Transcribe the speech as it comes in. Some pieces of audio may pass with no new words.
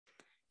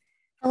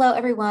Hello,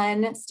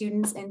 everyone,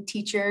 students and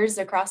teachers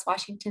across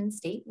Washington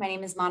State. My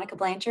name is Monica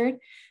Blanchard.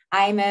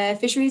 I'm a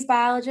fisheries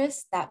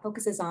biologist that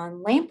focuses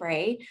on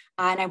lamprey,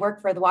 and I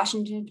work for the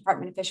Washington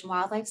Department of Fish and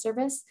Wildlife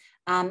Service,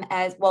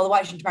 as well, the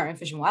Washington Department of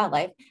Fish and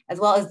Wildlife, as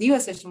well as the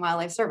U.S. Fish and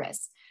Wildlife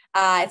Service.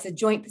 It's a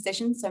joint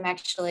position, so I'm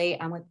actually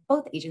with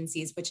both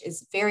agencies, which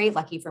is very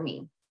lucky for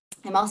me.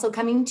 I'm also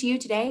coming to you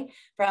today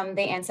from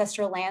the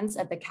ancestral lands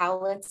of the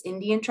Cowlitz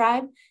Indian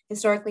tribe.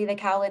 Historically, the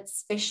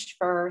Cowlitz fished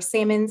for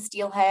salmon,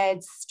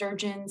 steelhead,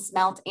 sturgeon,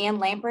 smelt, and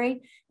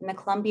lamprey in the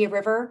Columbia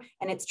River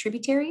and its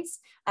tributaries.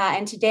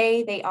 And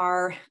today they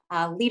are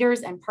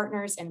leaders and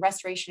partners in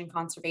restoration and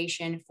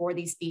conservation for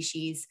these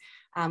species.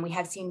 We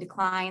have seen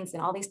declines in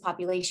all these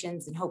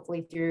populations, and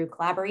hopefully through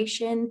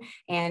collaboration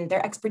and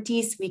their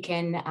expertise, we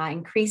can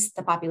increase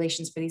the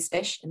populations for these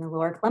fish in the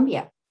lower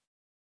Columbia.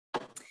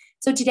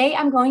 So today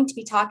I'm going to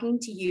be talking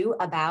to you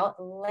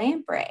about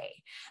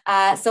lamprey.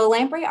 So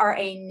lamprey are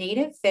a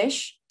native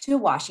fish to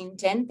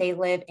Washington. They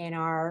live in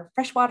our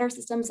freshwater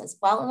systems as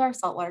well as our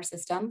saltwater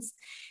systems.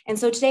 And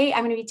so today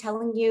I'm going to be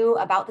telling you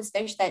about this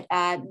fish that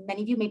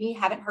many of you maybe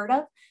haven't heard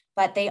of,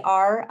 but they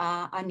are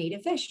a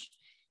native fish.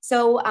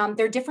 So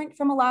they're different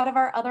from a lot of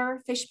our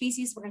other fish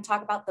species. We're going to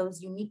talk about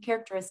those unique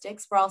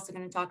characteristics. We're also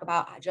going to talk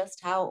about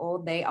just how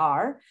old they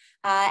are.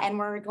 And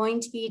we're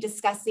going to be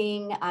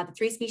discussing the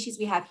three species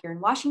we have here in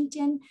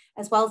Washington,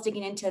 as well as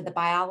digging into the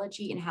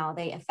biology and how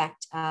they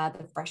affect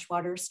the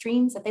freshwater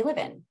streams that they live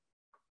in.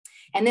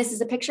 And this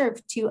is a picture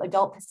of two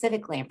adult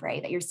Pacific lamprey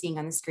that you're seeing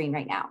on the screen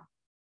right now.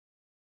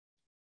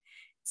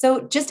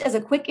 So just as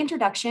a quick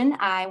introduction,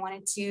 I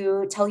wanted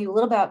to tell you a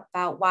little bit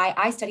about why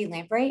I study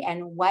lamprey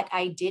and what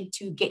I did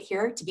to get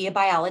here to be a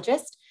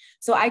biologist.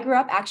 So I grew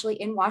up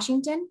actually in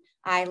Washington.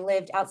 I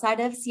lived outside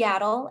of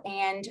Seattle,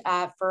 and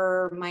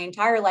for my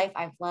entire life,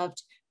 I've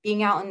loved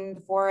being out in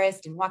the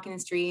forest and walking in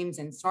streams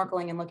and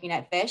snorkeling and looking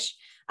at fish.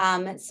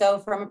 So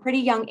from a pretty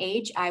young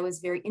age, I was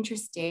very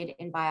interested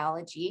in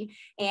biology.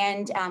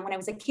 And when I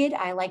was a kid,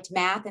 I liked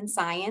math and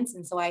science.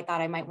 And so I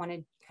thought I might want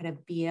to kind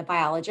of be a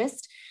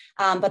biologist.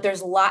 But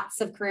there's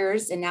lots of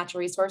careers in natural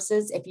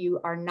resources. If you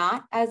are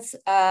not as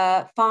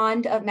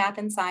fond of math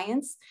and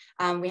science,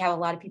 we have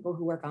a lot of people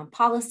who work on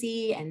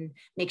policy and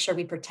make sure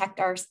we protect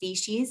our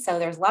species. So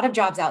there's a lot of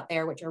jobs out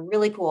there, which are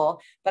really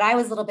cool. But I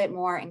was a little bit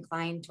more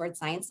inclined towards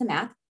science and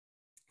math.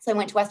 So I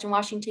went to Western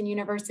Washington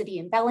University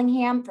in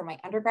Bellingham for my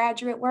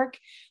undergraduate work,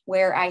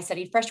 where I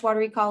studied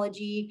freshwater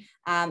ecology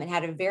and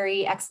had a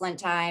very excellent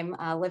time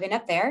living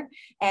up there.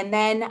 And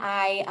then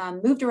I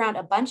moved around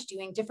a bunch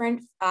doing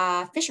different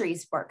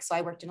fisheries work. So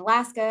I worked in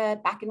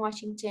Alaska, back in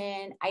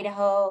Washington,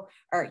 Idaho,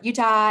 or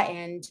Utah,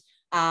 and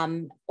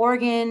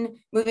Oregon,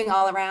 moving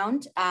all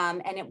around.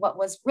 What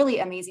was really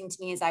amazing to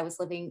me is I was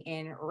living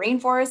in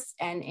rainforests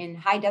and in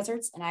high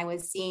deserts, and I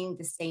was seeing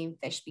the same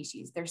fish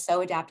species. They're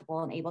so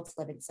adaptable and able to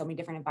live in so many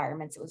different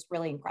environments. It was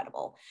really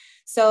incredible.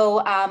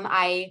 So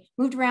I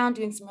moved around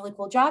doing some really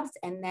cool jobs,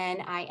 and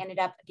then I ended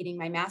up getting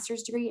my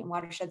master's degree in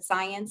watershed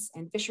science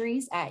and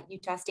fisheries at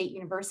Utah State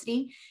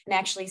University, and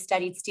actually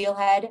studied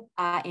steelhead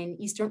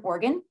in Eastern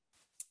Oregon.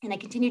 And I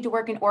continued to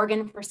work in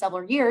Oregon for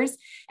several years,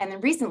 and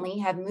then recently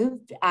have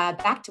moved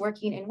back to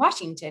working in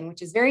Washington,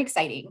 which is very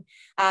exciting.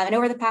 And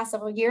over the past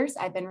several years,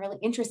 I've been really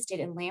interested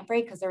in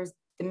lamprey because there's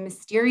the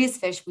mysterious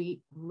fish. We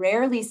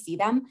rarely see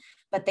them,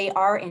 but they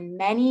are in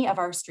many of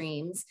our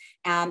streams,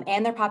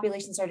 and their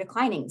populations are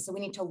declining. So we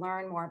need to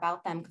learn more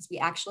about them because we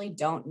actually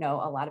don't know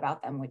a lot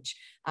about them, which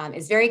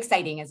is very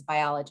exciting as a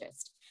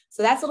biologist.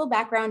 So that's a little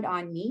background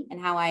on me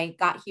and how I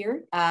got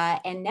here.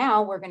 And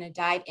now we're going to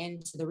dive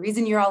into the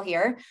reason you're all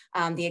here,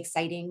 the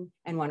exciting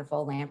and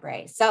wonderful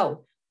lamprey.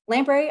 So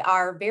lamprey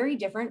are very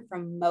different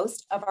from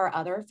most of our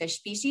other fish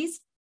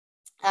species.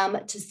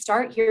 To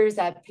start, here's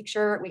a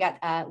picture. We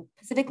got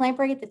Pacific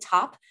lamprey at the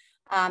top,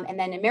 and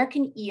then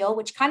American eel,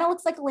 which kind of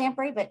looks like a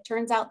lamprey, but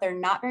turns out they're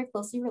not very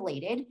closely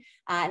related,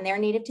 and they're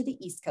native to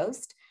the East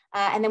Coast.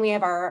 And then we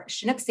have our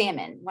Chinook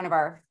salmon, one of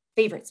our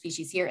favorite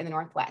species here in the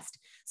Northwest.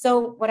 So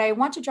what I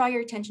want to draw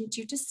your attention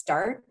to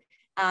start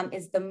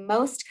is the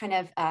most kind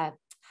of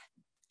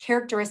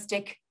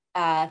characteristic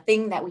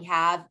thing that we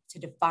have to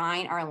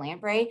define our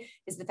lamprey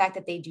is the fact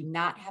that they do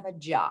not have a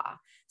jaw.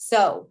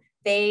 So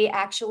they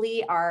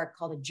actually are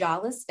called a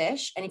jawless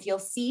fish. And if you'll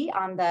see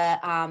on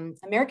the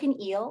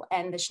American eel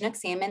and the Chinook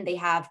salmon, they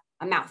have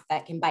a mouth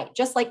that can bite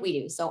just like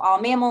we do. So all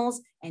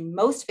mammals and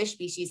most fish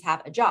species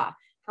have a jaw.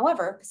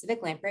 However, Pacific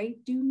lamprey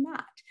do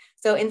not.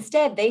 So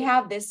instead, they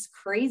have this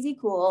crazy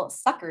cool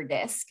sucker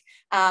disc.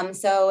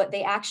 So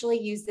they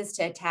actually use this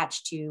to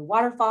attach to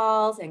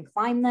waterfalls and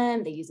climb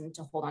them. They use them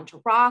to hold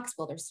onto rocks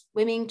while they're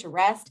swimming to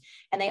rest.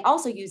 And they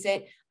also use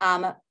it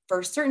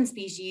for certain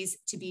species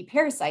to be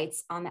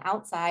parasites on the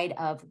outside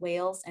of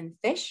whales and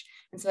fish.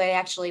 And so they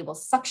actually will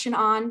suction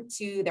on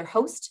to their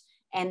host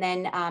and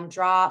then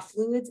draw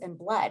fluids and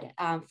blood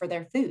for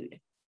their food.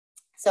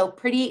 So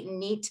pretty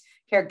neat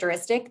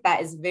characteristic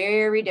that is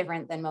very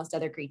different than most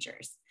other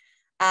creatures.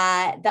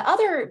 The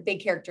other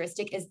big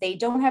characteristic is they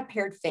don't have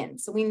paired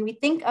fins. So when we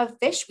think of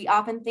fish, we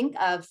often think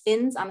of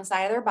fins on the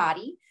side of their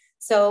body.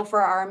 So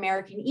for our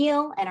American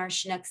eel and our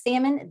Chinook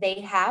salmon,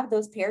 they have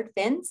those paired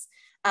fins.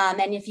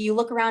 And if you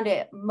look around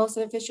at most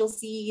of the fish, you'll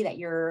see that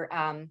you're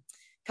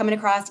coming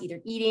across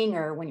either eating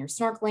or when you're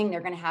snorkeling,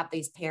 they're going to have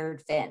these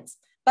paired fins.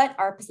 But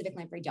our Pacific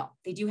lamprey don't.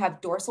 They do have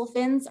dorsal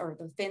fins, or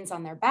the fins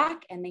on their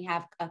back, and they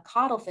have a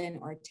caudal fin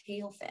or a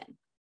tail fin.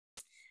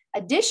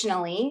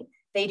 Additionally,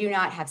 they do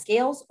not have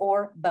scales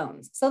or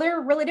bones. So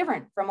they're really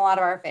different from a lot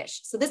of our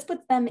fish. So this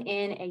puts them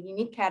in a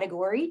unique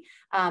category,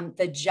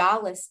 the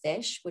jawless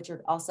fish, which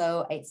are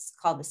also it's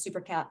called the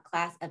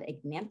superclass of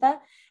Ignantha.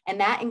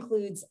 And that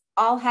includes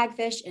all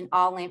hagfish and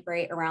all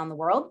lamprey around the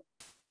world.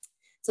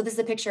 So this is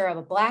a picture of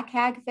a black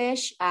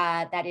hagfish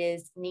that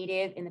is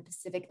native in the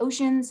Pacific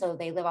Ocean. So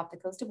they live off the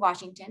coast of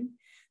Washington.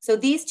 So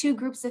these two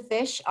groups of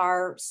fish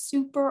are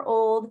super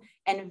old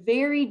and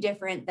very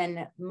different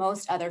than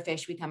most other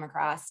fish we come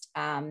across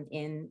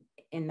in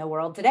the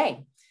world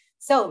today.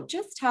 So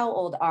just how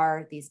old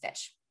are these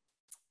fish?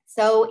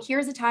 So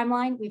here's a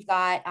timeline. We've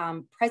got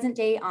present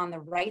day on the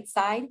right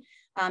side.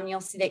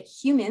 You'll see that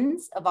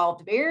humans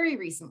evolved very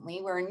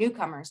recently. We're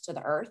newcomers to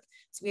the earth.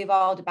 So we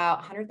evolved about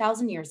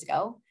 100,000 years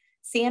ago.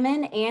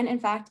 Salmon and in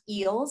fact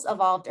eels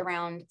evolved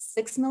around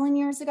 6 million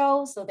years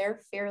ago. So they're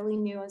fairly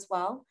new as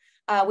well.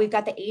 We've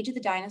got the age of the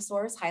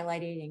dinosaurs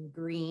highlighted in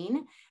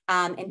green.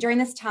 And during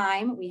this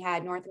time, we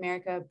had North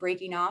America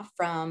breaking off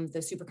from the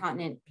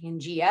supercontinent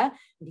Pangaea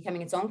and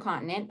becoming its own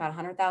continent about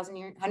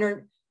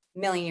 100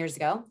 million years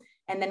ago.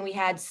 And then we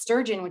had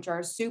sturgeon, which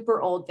are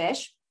super old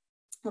fish,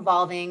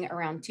 evolving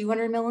around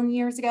 200 million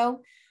years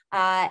ago.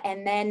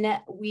 And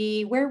then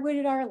where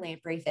would our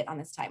lamprey fit on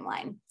this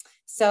timeline?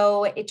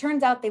 So it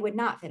turns out they would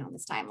not fit on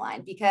this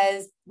timeline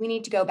because we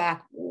need to go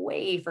back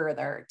way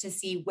further to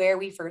see where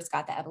we first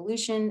got the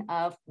evolution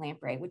of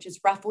lamprey, which is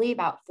roughly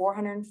about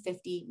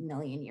 450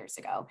 million years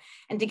ago.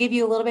 And to give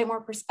you a little bit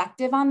more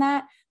perspective on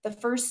that, the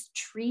first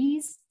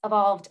trees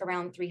evolved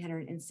around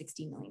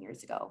 360 million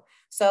years ago.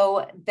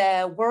 So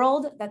the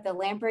world that the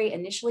lamprey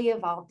initially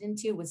evolved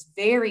into was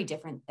very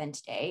different than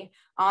today.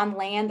 On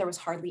land, there was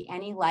hardly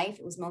any life.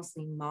 It was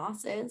mostly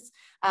mosses.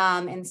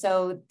 And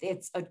so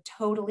it's a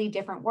totally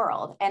different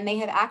world. And they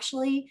have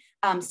actually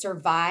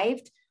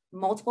survived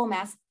multiple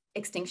mass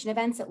extinction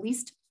events, at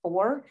least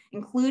 4,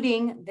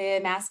 including the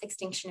mass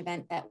extinction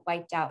event that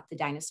wiped out the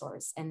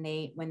dinosaurs and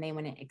when they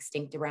went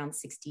extinct around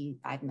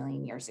 65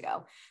 million years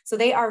ago. So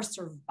they are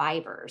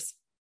survivors.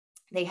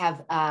 They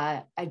have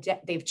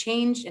they've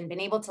changed and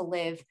been able to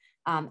live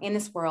in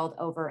this world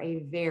over a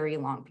very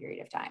long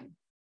period of time.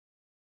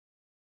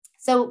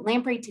 So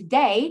lamprey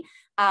today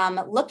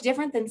look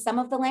different than some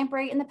of the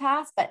lamprey in the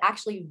past, but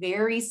actually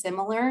very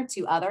similar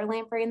to other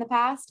lamprey in the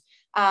past.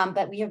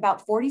 But we have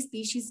about 40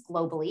 species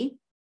globally.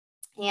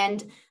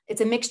 And it's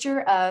a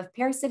mixture of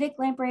parasitic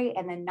lamprey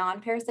and then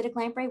non-parasitic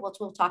lamprey, which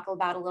we'll talk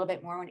about a little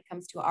bit more when it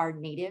comes to our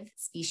native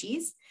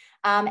species.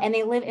 And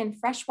they live in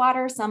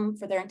freshwater, some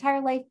for their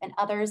entire life, and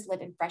others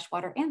live in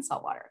freshwater and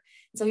saltwater.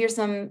 So here's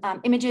some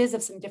images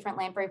of some different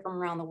lamprey from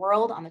around the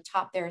world. On the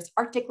top, there's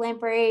Arctic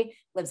lamprey,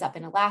 lives up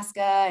in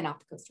Alaska and off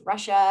the coast of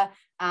Russia.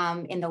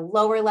 In the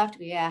lower left,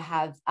 we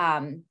have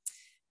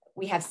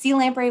sea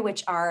lamprey,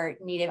 which are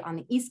native on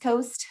the east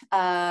coast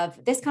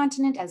of this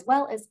continent, as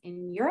well as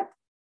in Europe.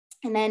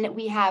 And then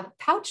we have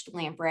pouched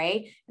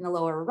lamprey in the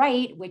lower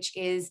right, which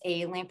is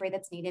a lamprey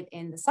that's native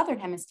in the Southern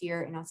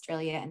Hemisphere in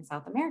Australia and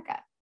South America.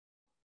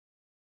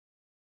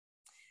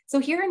 So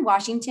here in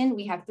Washington,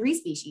 we have 3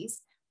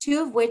 species,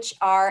 2 of which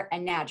are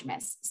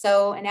anadromous.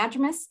 So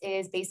anadromous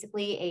is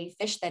basically a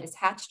fish that is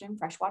hatched in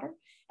freshwater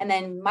and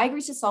then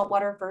migrates to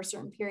saltwater for a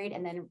certain period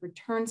and then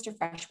returns to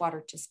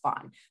freshwater to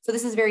spawn. So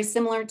this is very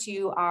similar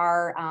to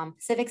our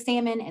Pacific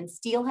salmon and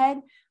steelhead,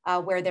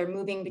 where they're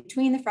moving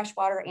between the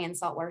freshwater and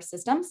saltwater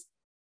systems.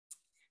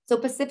 So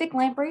Pacific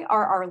lamprey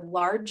are our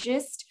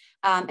largest,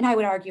 and I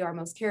would argue our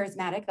most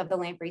charismatic of the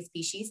lamprey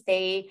species.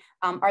 They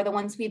are the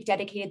ones we've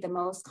dedicated the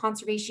most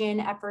conservation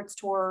efforts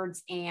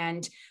towards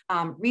and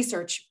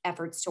research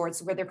efforts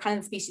towards, where they're kind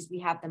of the species we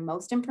have the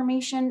most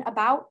information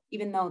about,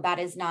 even though that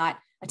is not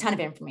a ton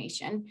of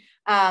information.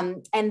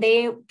 And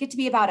they get to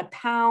be about a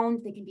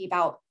pound. They can be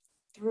about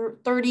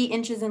 30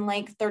 inches in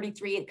length,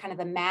 33 at kind of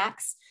the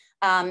max.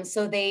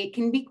 So they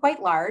can be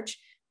quite large.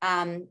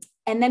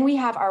 And then we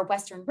have our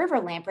Western River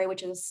lamprey,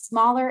 which is a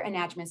smaller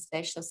anadromous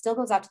fish, so still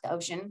goes out to the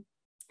ocean,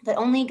 but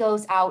only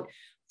goes out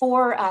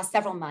for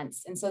several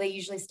months. And so they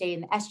usually stay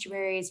in the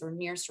estuaries or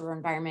near shore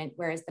environment,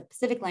 whereas the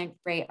Pacific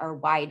lamprey are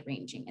wide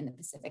ranging in the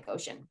Pacific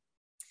Ocean.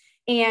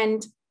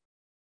 And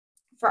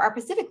for our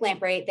Pacific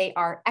lamprey, they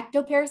are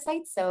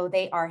ectoparasites. So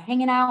they are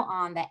hanging out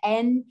on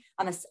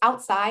the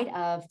outside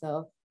of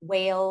the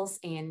whales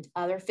and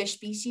other fish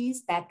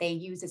species that they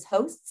use as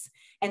hosts.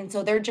 And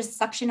so they're just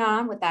suctioning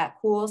on with that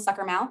cool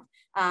sucker mouth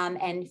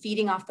and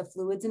feeding off the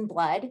fluids and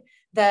blood.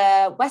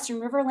 The Western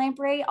River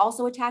lamprey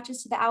also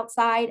attaches to the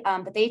outside,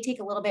 but they take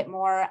a little bit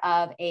more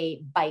of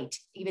a bite.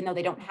 Even though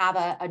they don't have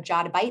a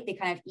jaw to bite, they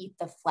kind of eat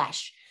the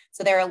flesh.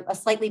 So they're a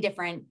slightly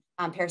different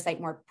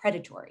parasite, more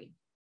predatory.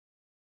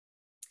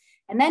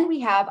 And then we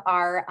have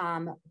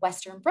our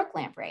Western brook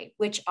lamprey,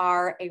 which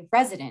are a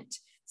resident.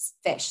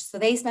 fish. So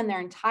they spend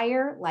their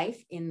entire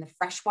life in the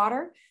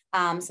freshwater.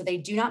 So they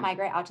do not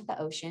migrate out to the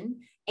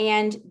ocean,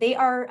 and they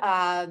are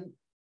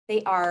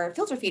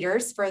filter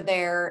feeders for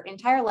their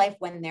entire life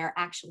when they're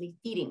actually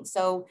feeding.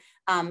 So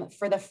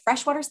for the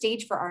freshwater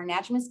stage for our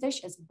anadromous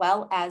fish, as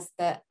well as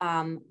the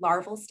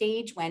larval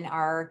stage when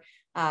our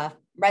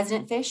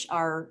resident fish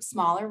are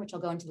smaller, which I'll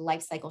go into the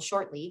life cycle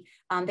shortly,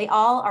 they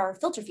all are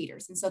filter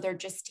feeders. And so they're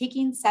just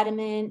taking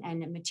sediment and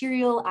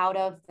material out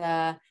of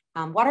the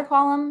water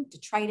column,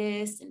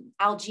 detritus and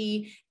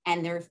algae,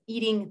 and they're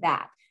eating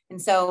that.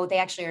 And so they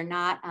actually are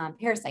not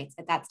parasites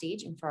at that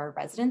stage. And for our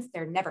residents,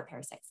 they're never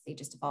parasites. They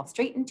just evolve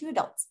straight into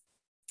adults.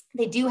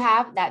 They do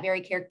have that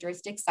very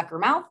characteristic sucker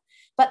mouth,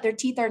 but their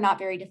teeth are not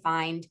very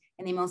defined,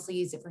 and they mostly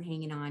use it for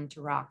hanging on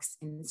to rocks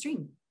in the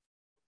stream.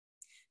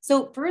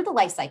 So for the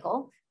life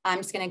cycle, I'm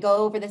just going to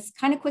go over this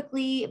kind of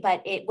quickly,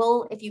 but it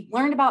will, if you've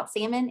learned about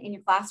salmon in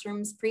your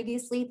classrooms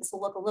previously, this will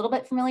look a little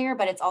bit familiar,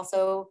 but it's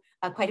also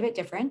quite a bit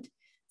different.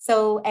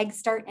 So eggs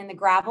start in the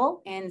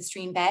gravel and the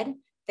stream bed.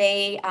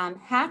 They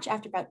hatch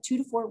after about 2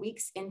 to 4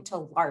 weeks into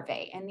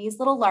larvae, and these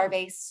little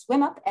larvae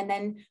swim up and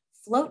then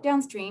float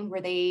downstream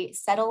where they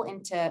settle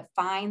into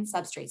fine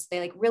substrates. So they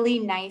like really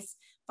nice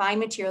fine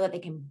material that they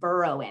can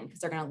burrow in because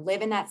they're going to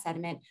live in that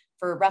sediment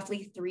for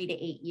roughly 3 to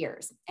 8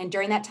 years. And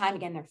during that time,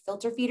 again, they're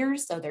filter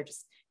feeders. So they're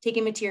just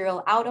taking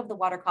material out of the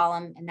water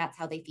column, and that's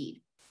how they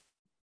feed.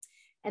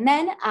 And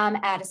then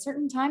at a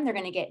certain time, they're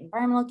going to get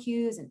environmental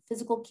cues and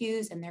physical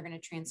cues, and they're going to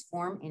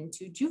transform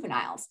into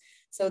juveniles.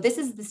 So this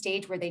is the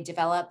stage where they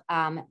develop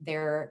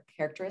their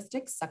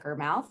characteristic sucker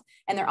mouth,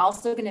 and they're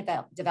also going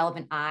to develop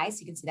an eye. So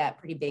you can see that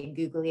pretty big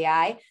googly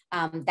eye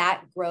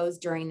that grows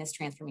during this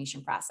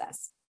transformation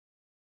process.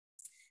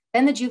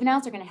 Then the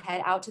juveniles are going to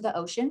head out to the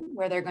ocean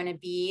where they're going to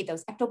be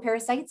those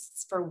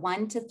ectoparasites for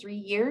 1 to 3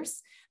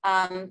 years.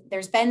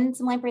 There's been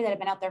some lamprey that have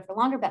been out there for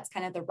longer, but that's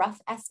kind of the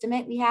rough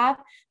estimate we have.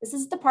 This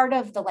is the part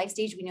of the life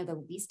stage we know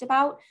the least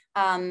about.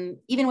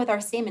 Even with our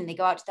salmon, they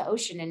go out to the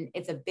ocean and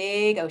it's a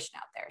big ocean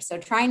out there. So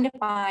trying to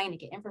find and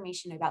get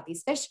information about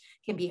these fish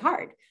can be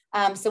hard.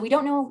 So we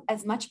don't know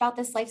as much about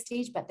this life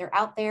stage, but they're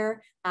out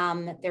there.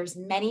 There's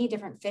many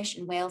different fish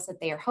and whales that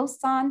they are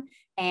hosts on,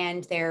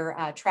 and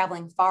they're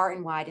traveling far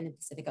and wide in the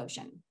Pacific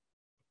Ocean.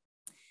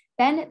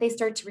 Then they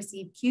start to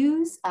receive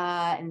cues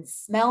and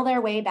smell their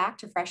way back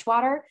to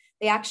freshwater.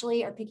 They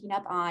actually are picking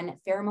up on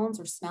pheromones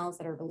or smells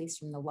that are released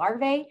from the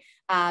larvae,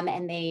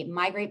 and they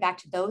migrate back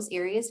to those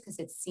areas because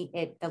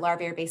the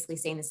larvae are basically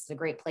saying this is a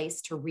great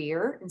place to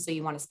rear, and so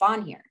you want to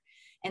spawn here.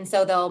 And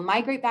so they'll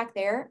migrate back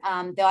there.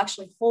 They'll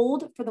actually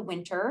hold for the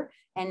winter,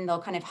 and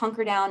they'll kind of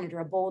hunker down under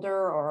a boulder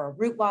or a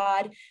root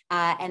wad.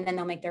 And then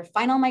they'll make their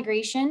final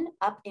migration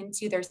up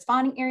into their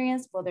spawning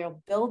areas where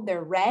they'll build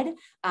their redd.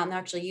 They'll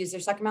actually use their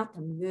sucker mouth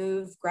to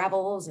move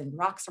gravels and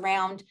rocks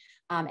around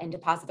and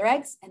deposit their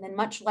eggs. And then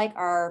much like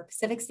our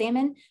Pacific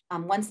salmon,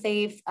 once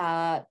they've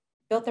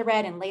built their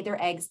redd and laid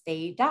their eggs,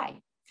 they die.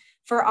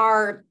 For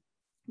our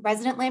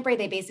resident lamprey,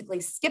 they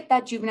basically skip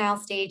that juvenile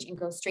stage and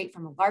go straight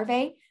from a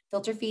larvae,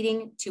 filter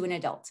feeding, to an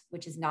adult,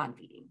 which is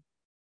non-feeding.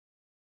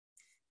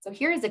 So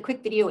here is a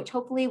quick video, which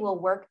hopefully will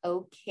work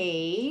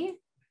okay.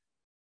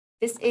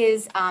 This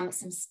is some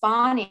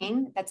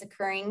spawning that's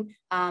occurring,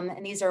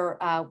 and these are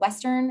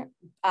Western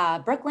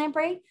brook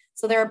lamprey.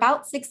 So they're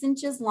about 6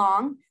 inches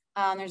long.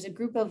 There's a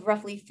group of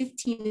roughly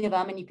 15 of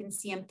them, and you can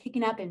see them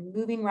picking up and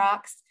moving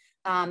rocks,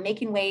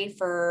 making way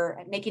for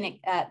making it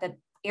the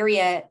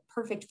area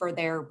perfect for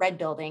their redd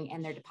building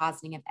and their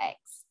depositing of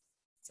eggs.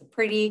 So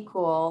pretty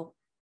cool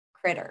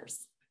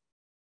critters.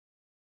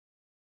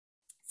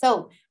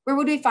 So where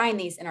would we find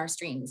these in our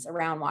streams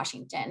around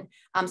Washington?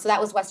 So that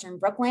was Western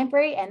brook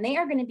lamprey, and they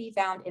are going to be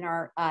found in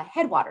our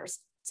headwaters.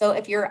 So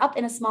if you're up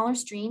in a smaller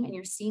stream and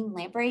you're seeing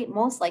lamprey,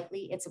 most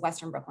likely it's a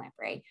Western brook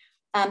lamprey.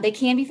 They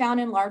can be found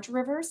in larger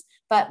rivers,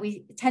 but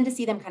we tend to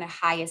see them kind of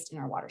highest in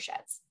our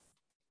watersheds.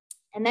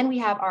 And then we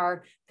have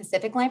our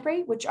Pacific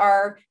lamprey, which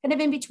are kind of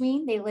in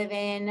between. They live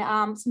in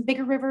some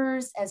bigger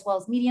rivers as well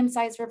as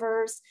medium-sized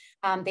rivers.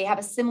 They have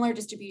a similar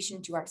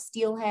distribution to our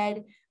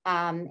steelhead.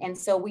 And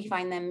so we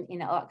find them in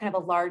kind of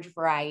a large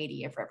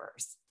variety of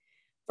rivers.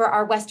 For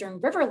our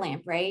Western river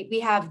lamprey, we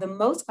have the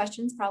most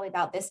questions probably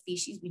about this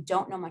species. We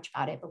don't know much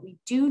about it, but we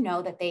do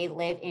know that they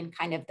live in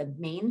kind of the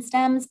main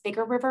stems,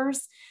 bigger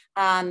rivers,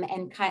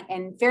 and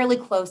fairly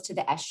close to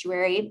the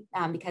estuary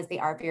because they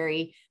are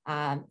very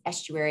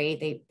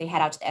estuary. They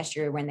head out to the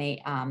estuary when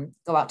they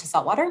go out to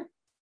saltwater.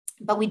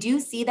 But we do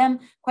see them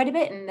quite a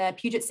bit in the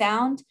Puget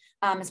Sound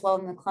as well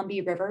in the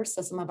Columbia River.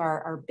 So some of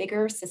our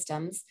bigger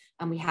systems,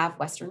 we have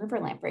Western river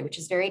lamprey, which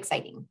is very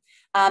exciting.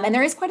 And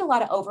there is quite a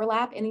lot of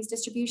overlap in these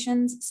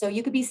distributions. So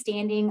you could be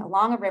standing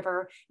along a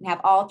river and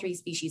have all 3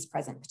 species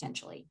present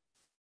potentially.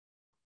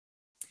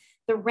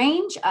 The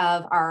range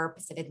of our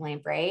Pacific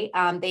lamprey,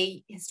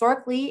 they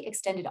historically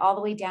extended all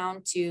the way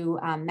down to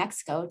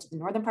Mexico, to the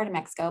northern part of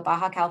Mexico,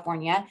 Baja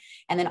California,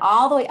 and then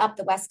all the way up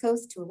the west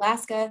coast to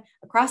Alaska,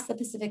 across the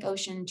Pacific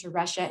Ocean to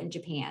Russia and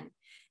Japan.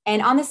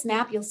 And on this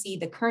map, you'll see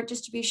the current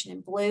distribution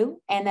in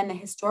blue and then the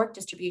historic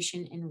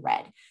distribution in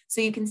red.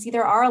 So you can see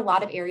there are a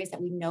lot of areas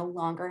that we no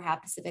longer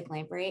have Pacific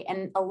lamprey.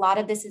 And a lot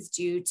of this is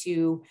due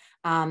to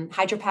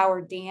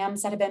hydropower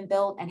dams that have been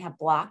built and have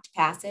blocked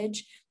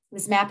passage.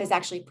 This map is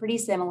actually pretty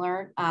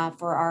similar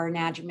for our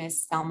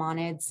anadromous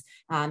salmonids,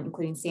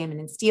 including salmon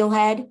and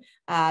steelhead,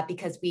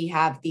 because we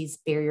have these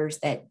barriers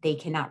that they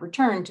cannot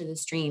return to the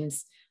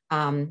streams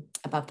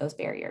above those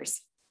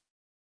barriers.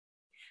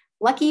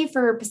 Lucky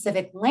for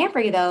Pacific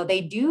lamprey, though,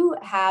 they do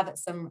have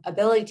some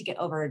ability to get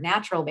over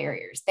natural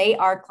barriers. They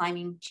are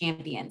climbing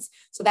champions.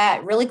 So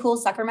that really cool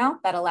sucker mouth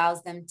that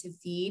allows them to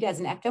feed as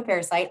an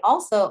ectoparasite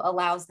also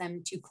allows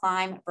them to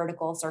climb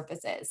vertical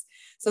surfaces.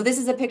 So this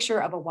is a picture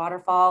of a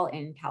waterfall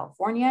in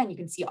California, and you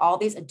can see all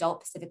these adult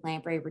Pacific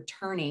lamprey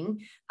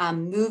returning,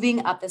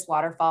 moving up this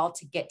waterfall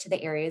to get to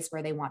the areas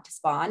where they want to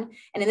spawn.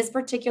 And in this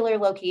particular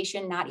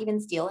location, not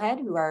even steelhead,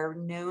 who are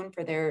known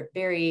for their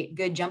very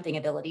good jumping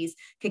abilities,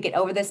 could get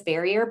over this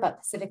barrier, but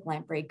Pacific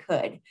lamprey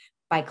could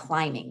by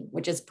climbing,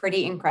 which is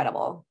pretty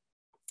incredible.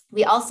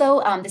 We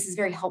also, this is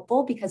very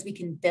helpful because we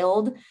can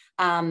build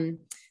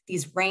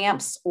these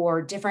ramps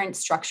or different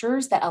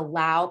structures that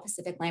allow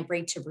Pacific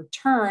lamprey to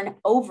return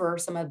over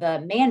some of the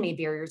man-made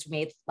barriers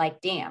made like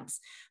dams.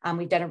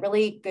 We've done a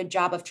really good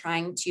job of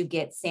trying to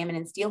get salmon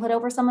and steelhead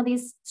over some of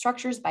these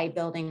structures by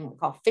building what we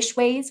call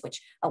fishways,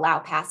 which allow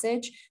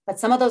passage, but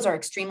some of those are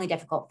extremely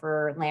difficult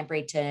for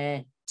lamprey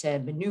to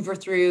maneuver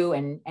through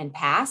and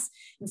pass.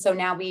 And so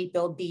now we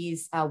build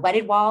these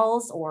wetted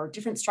walls or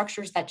different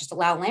structures that just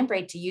allow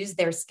lamprey to use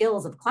their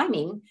skills of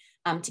climbing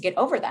to get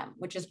over them,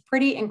 which is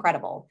pretty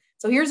incredible.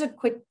 So here's a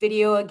quick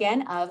video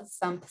again of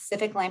some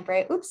Pacific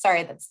lamprey. Oops,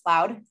 sorry, that's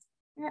loud.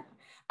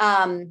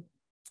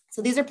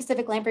 So these are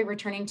Pacific lamprey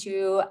returning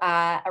to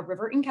a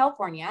river in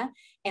California.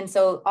 And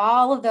so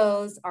all of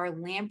those are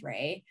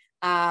lamprey.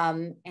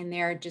 And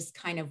they're just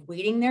kind of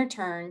waiting their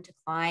turn to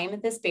climb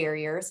this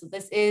barrier. So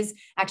this is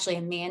actually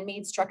a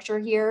man-made structure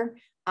here.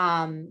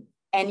 And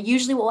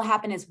usually what will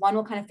happen is one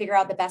will kind of figure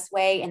out the best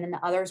way and then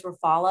the others will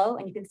follow.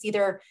 And you can see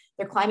they're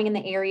climbing in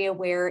the area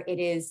where it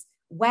is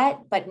wet,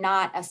 but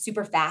not a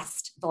super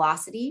fast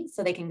velocity.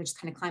 So they can just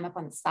kind of climb up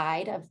on the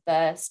side of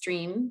the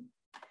stream.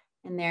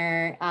 And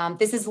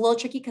this is a little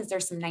tricky because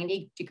there's some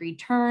 90-degree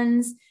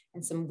turns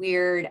and some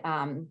weird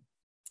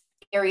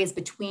areas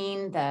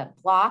between the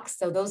blocks.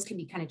 So those can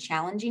be kind of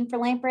challenging for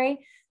lamprey,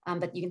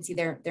 but you can see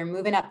they're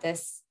moving up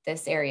this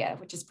area,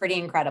 which is pretty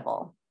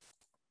incredible.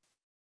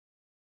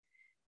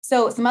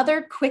 So some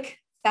other quick,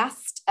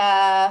 fast,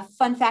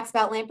 fun facts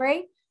about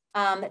lamprey.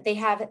 They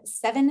have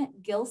 7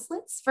 gill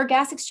slits for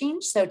gas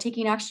exchange. So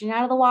taking oxygen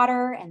out of the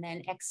water and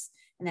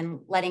then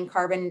letting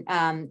carbon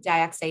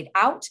dioxide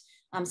out.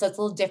 So it's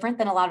a little different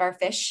than a lot of our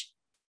fish.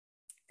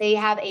 They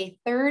have a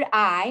third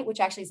eye, which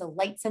actually is a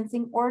light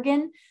sensing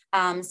organ.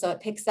 So it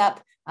picks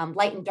up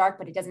light and dark,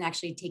 but it doesn't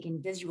actually take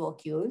in visual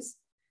cues.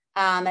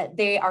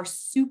 They are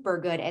super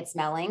good at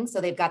smelling.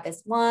 So they've got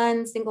this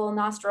one single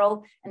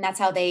nostril, and that's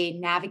how they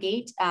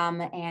navigate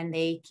and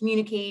they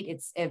communicate.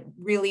 It's a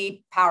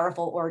really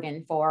powerful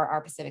organ for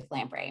our Pacific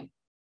lamprey.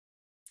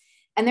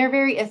 And they're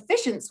very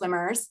efficient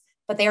swimmers,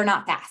 but they are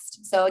not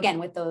fast. So again,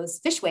 with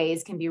those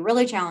fishways can be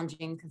really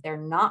challenging because they're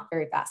not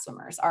very fast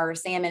swimmers. Our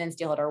salmon and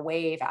steelhead are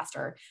way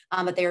faster,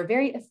 but they are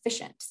very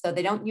efficient. So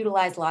they don't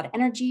utilize a lot of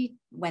energy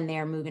when they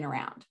are moving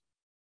around.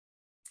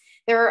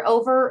 There are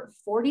over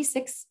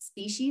 46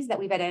 species that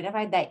we've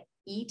identified that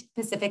eat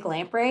Pacific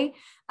lamprey.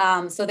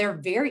 So they're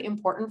very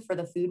important for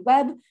the food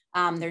web.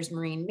 There's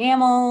marine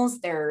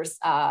mammals, there's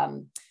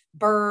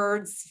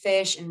birds,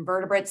 fish,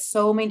 invertebrates,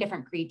 so many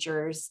different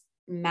creatures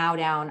mow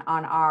down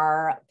on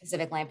our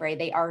Pacific lamprey.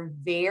 They are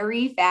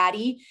very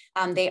fatty.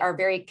 They are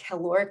very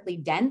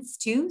calorically dense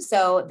too.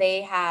 So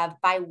they have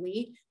by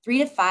weight 3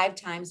 to 5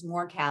 times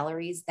more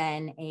calories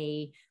than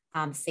a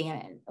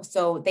salmon.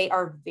 So they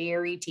are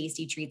very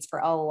tasty treats for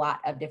a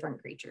lot of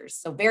different creatures.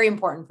 So very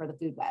important for the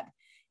food web.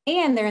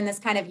 And they're in this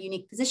kind of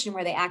unique position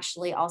where they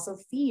actually also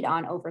feed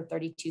on over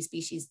 32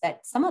 species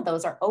that some of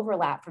those are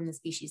overlap from the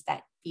species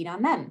that feed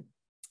on them.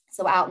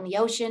 So out in the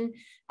ocean,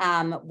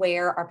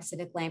 where our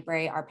Pacific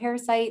lamprey are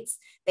parasites,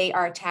 they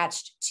are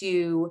attached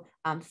to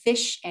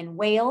fish and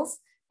whales.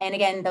 And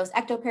again, those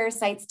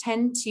ectoparasites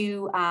tend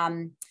to,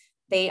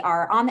 they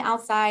are on the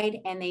outside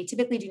and they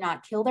typically do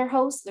not kill their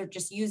hosts. They're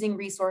just using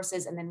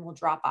resources and then will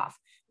drop off.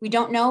 We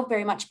don't know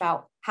very much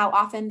about how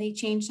often they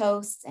change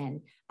hosts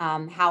and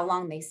how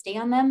long they stay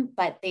on them,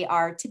 but they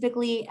are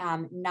typically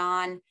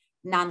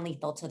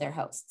non-lethal to their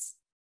hosts.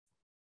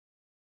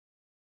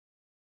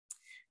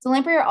 So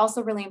lamprey are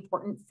also really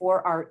important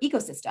for our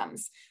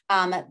ecosystems.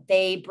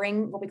 They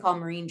bring what we call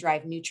marine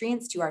derived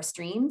nutrients to our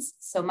streams.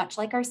 So much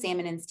like our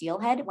salmon and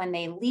steelhead, when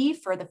they leave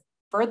for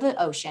the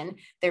ocean,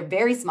 they're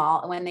very small.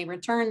 And when they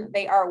return,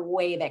 they are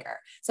way bigger.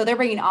 So they're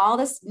bringing all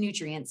this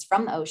nutrients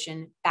from the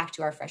ocean back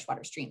to our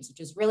freshwater streams, which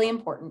is really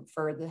important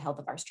for the health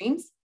of our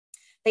streams.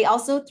 They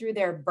also, through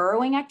their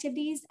burrowing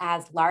activities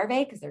as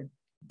larvae, because they're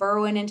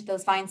burrowing into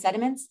those fine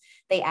sediments.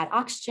 They add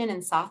oxygen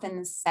and soften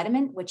the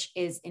sediment, which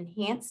is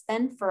enhanced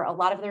then for a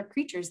lot of other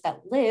creatures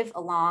that live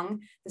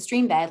along the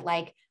stream bed,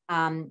 like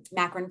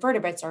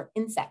macroinvertebrates or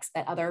insects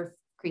that other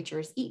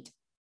creatures eat.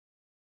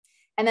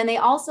 And then they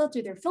also,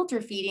 through their filter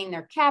feeding,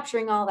 they're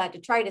capturing all that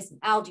detritus and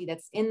algae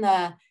that's in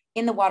the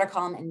water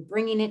column and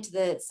bringing it to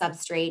the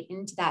substrate,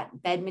 into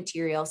that bed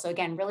material. So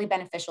again, really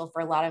beneficial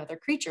for a lot of other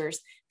creatures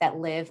that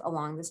live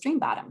along the stream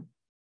bottom.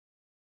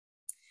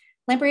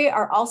 Lamprey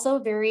are also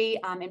very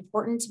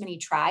important to many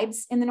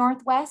tribes in the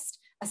Northwest,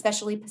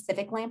 especially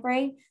Pacific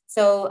lamprey.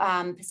 So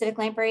Pacific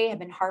lamprey have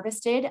been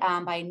harvested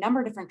by a number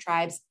of different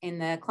tribes in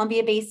the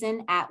Columbia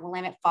Basin at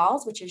Willamette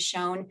Falls, which is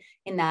shown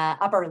in the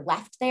upper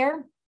left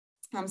there.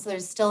 So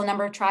there's still a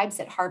number of tribes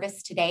that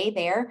harvest today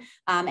there.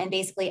 And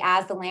basically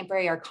as the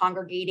lamprey are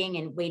congregating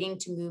and waiting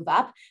to move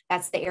up,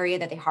 that's the area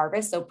that they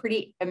harvest. So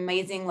pretty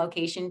amazing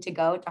location to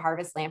go to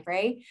harvest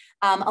lamprey.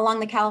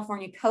 Along the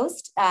California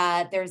coast,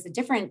 there's a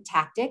different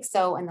tactic.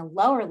 So in the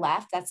lower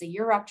left, that's a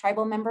Yurok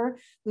tribal member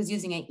who's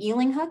using an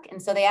eeling hook.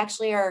 And so they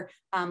actually are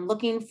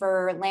looking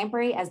for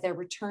lamprey as they're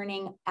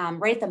returning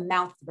right at the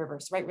mouth of the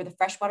river, so right where the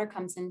fresh water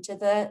comes into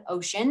the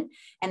ocean.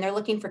 And they're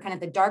looking for kind of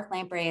the dark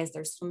lamprey as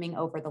they're swimming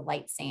over the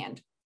light sand.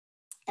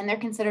 And they're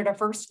considered a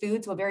first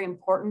food, so a very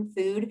important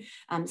food,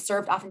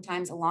 served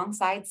oftentimes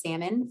alongside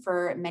salmon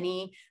for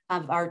many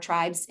of our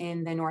tribes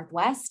in the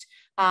Northwest.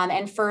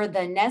 And for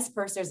the Nez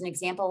Perce, there's an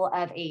example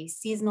of a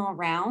seasonal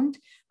round.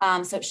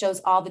 So it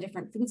shows all the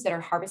different foods that are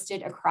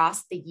harvested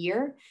across the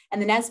year. And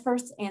the Nez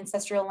Perce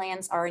ancestral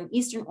lands are in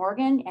Eastern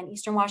Oregon and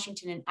Eastern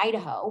Washington and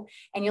Idaho.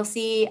 And you'll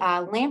see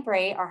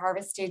lamprey are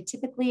harvested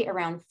typically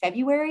around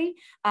February.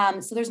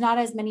 So there's not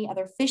as many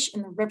other fish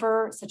in the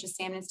river, such as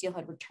salmon and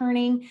steelhead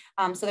returning.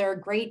 So they're a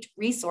great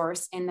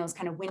resource in those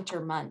kind of winter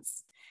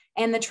months.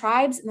 And the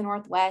tribes in the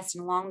Northwest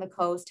and along the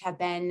coast have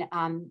been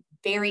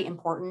very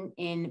important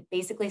in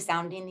basically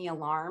sounding the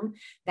alarm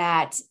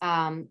that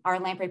our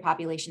lamprey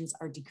populations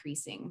are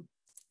decreasing.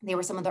 They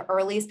were some of the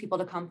earliest people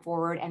to come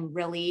forward and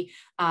really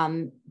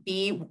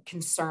be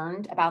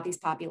concerned about these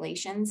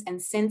populations. And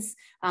since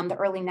the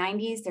early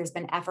 90s, there's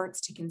been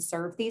efforts to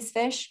conserve these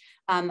fish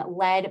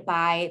led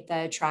by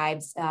the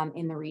tribes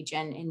in the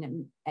region.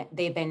 And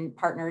they've been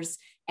partners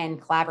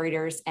and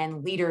collaborators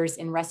and leaders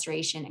in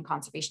restoration and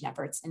conservation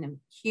efforts in a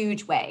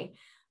huge way.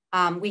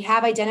 We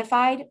have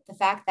identified the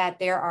fact that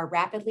there are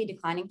rapidly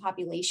declining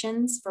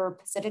populations for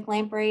Pacific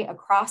lamprey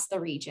across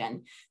the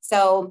region.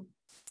 So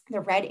the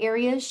red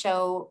areas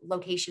show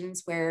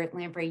locations where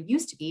lamprey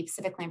used to be,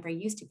 Pacific lamprey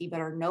used to be, but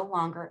are no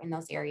longer in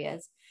those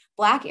areas.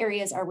 Black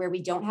areas are where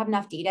we don't have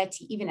enough data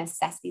to even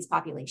assess these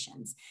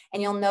populations.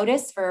 And you'll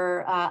notice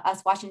for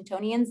us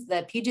Washingtonians,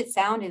 the Puget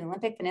Sound and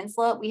Olympic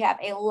Peninsula, we have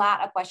a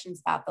lot of questions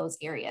about those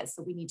areas.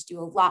 So we need to do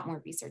a lot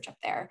more research up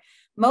there.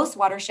 Most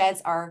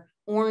watersheds are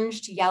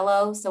orange to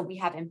yellow. So we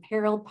have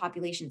imperiled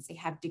populations. They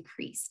have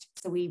decreased.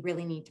 So we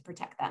really need to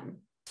protect them.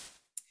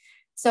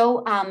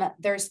 So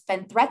there's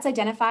been threats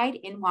identified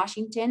in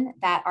Washington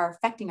that are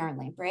affecting our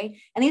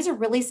lamprey. And these are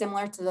really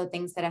similar to the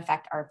things that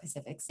affect our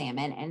Pacific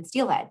salmon and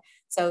steelhead.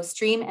 So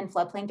stream and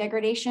floodplain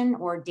degradation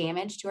or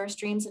damage to our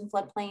streams and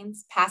floodplains,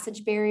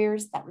 passage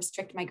barriers that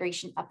restrict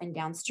migration up and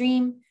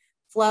downstream,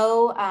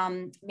 flow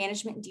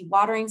management and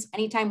dewatering. So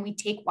anytime we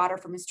take water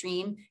from a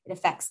stream, it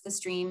affects the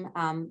stream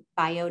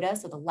biota,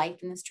 so the life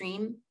in the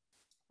stream,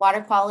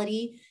 water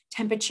quality,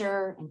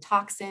 temperature, and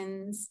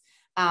toxins,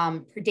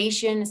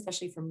 predation,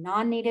 especially from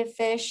non-native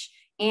fish,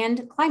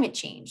 and climate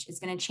change is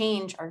going to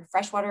change our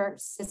freshwater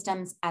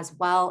systems as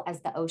well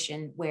as the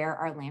ocean where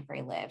our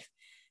lamprey live.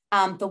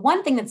 The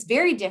one thing that's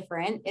very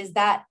different is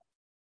that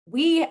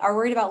we are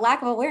worried about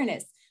lack of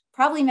awareness.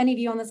 Probably many of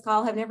you on this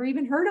call have never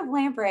even heard of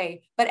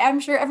lamprey, but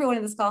I'm sure everyone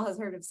in this call has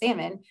heard of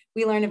salmon.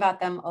 We learn about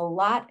them a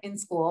lot in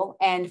school,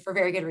 and for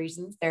very good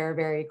reasons. They're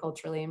very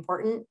culturally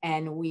important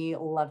and we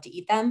love to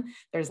eat them.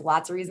 There's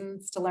lots of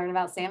reasons to learn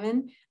about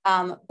salmon.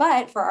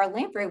 But for our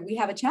lamprey, we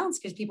have a challenge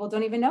because people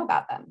don't even know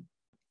about them.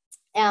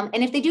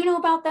 And if they do know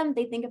about them,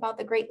 they think about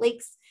the Great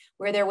Lakes,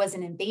 where there was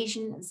an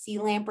invasion of sea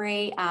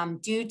lamprey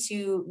due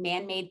to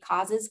man-made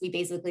causes. We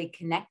basically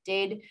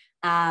connected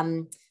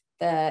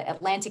the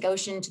Atlantic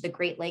Ocean to the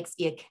Great Lakes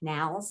via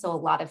canal. So a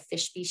lot of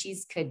fish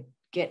species could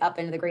get up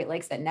into the Great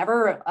Lakes that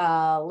never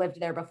lived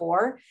there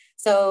before.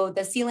 So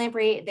the sea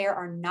lamprey there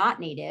are not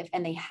native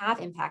and they have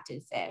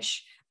impacted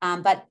fish.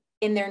 But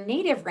in their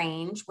native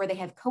range, where they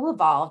have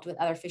co-evolved with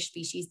other fish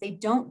species, they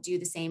don't do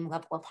the same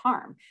level of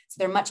harm. So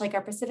they're much like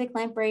our Pacific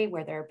lamprey,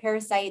 where they're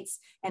parasites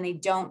and they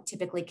don't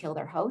typically kill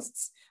their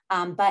hosts.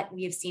 But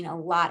we have seen a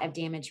lot of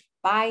damage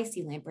by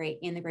sea lamprey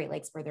in the Great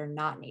Lakes where they're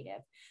not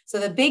native. So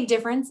the big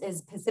difference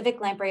is Pacific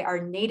lamprey are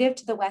native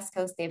to the West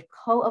Coast. They've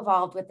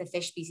co-evolved with the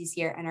fish species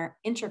here and are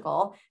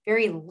integral,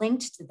 very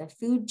linked to the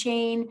food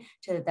chain,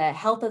 to the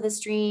health of the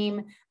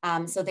stream.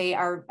 So they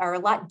are a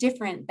lot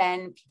different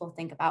than people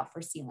think about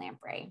for sea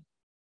lamprey.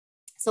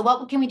 So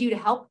what can we do to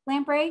help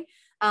lamprey?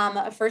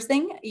 First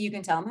thing, you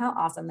can tell them how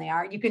awesome they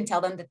are. You can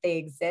tell them that they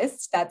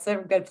exist. That's a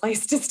good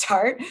place to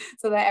start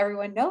so that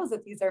everyone knows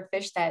that these are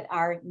fish that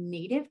are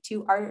native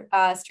to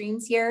our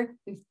streams here.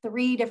 We have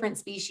 3 different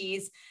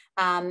species.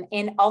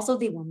 And also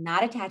they will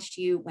not attach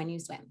to you when you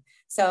swim.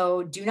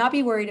 So do not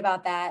be worried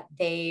about that.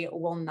 They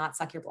will not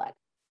suck your blood.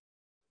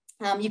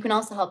 You can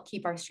also help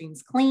keep our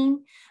streams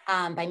clean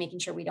by making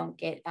sure we don't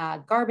get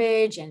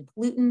garbage and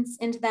pollutants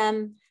into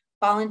them.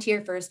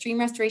 Volunteer for a stream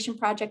restoration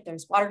project.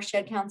 There's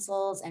watershed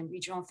councils and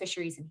regional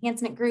fisheries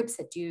enhancement groups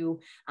that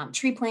do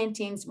tree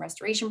plantings and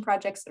restoration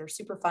projects that are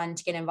super fun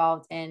to get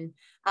involved in.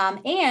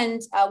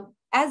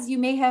 As you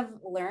may have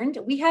learned,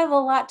 we have a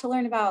lot to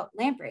learn about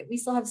lamprey. We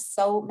still have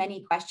so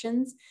many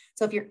questions.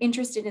 So if you're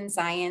interested in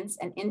science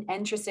and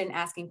interested in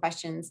asking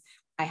questions,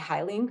 I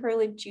highly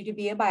encourage you to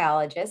be a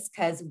biologist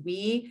because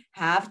we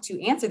have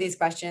to answer these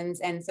questions.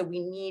 And so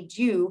we need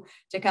you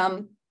to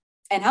come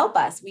and help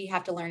us. We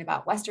have to learn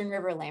about Western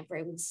River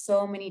lamprey with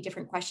so many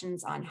different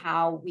questions on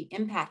how we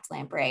impact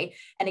lamprey.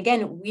 And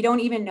again, we don't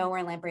even know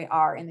where lamprey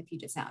are in the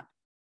Puget Sound.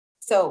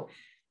 So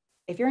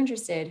if you're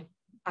interested,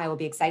 I will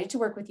be excited to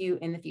work with you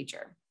in the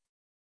future.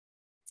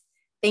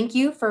 Thank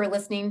you for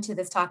listening to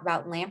this talk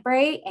about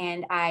lamprey,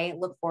 and I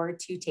look forward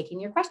to taking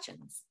your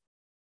questions.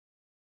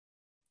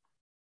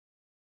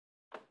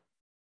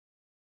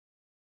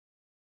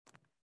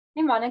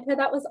 Hey, Monica,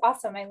 that was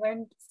awesome. I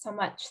learned so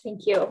much.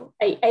 Thank you.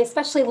 I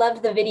especially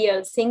loved the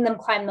videos. Seeing them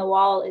climb the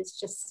wall is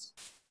just,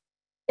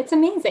 it's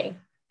amazing.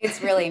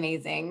 It's really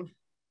amazing.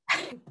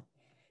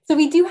 So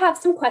we do have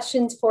some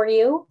questions for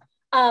you.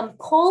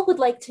 Cole would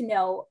like to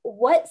know,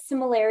 what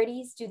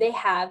similarities do they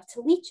have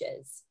to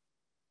leeches?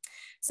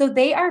 So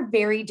they are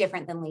very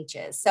different than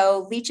leeches.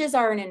 So leeches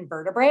are an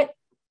invertebrate.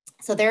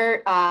 So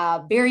they're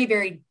very,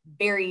 very,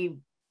 very,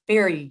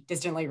 very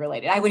distantly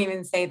related. I wouldn't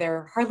even say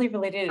they're hardly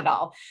related at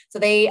all. So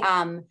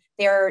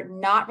they're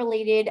not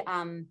related.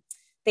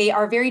 They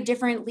are very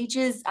different.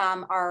 Leeches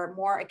are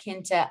more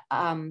akin to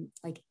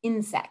like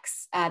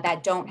insects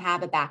that don't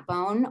have a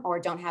backbone or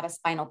don't have a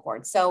spinal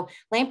cord. So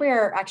lamprey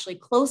are actually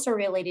closer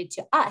related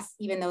to us,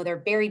 even though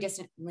they're very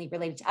distantly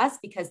related to us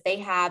because they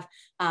have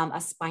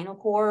a spinal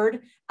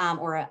cord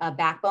or a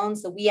backbone.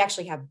 So we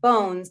actually have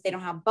bones. They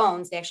don't have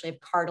bones. They actually have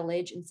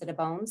cartilage instead of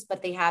bones,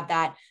 but they have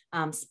that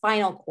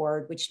spinal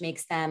cord, which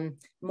makes them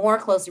more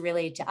closely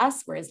related to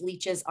us, whereas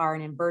leeches are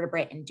an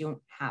invertebrate and don't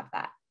have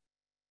that.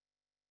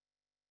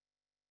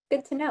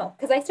 Good to know,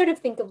 because I sort of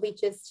think of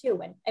leeches too.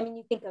 When I mean,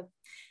 you think of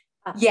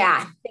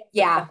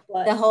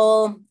the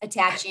whole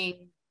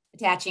attaching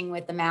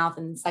with the mouth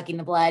and sucking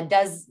the blood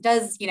does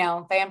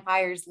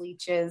vampires,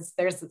 leeches.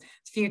 There's a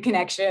few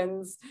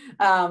connections,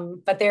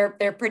 but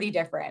they're pretty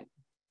different.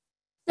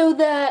 So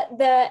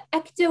the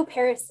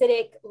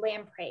ectoparasitic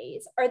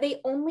lampreys, are they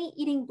only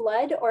eating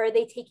blood, or are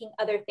they taking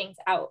other things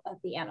out of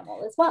the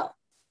animal as well?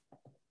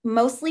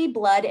 Mostly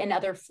blood and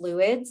other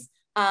fluids.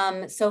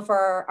 So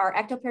for our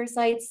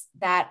ectoparasites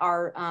that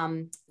are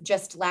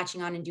just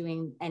latching on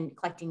and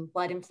collecting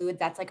blood and fluid,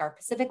 that's like our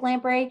Pacific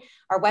lamprey.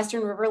 Our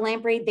Western River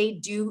lamprey, they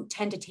do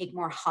tend to take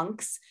more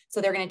hunks. So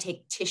they're going to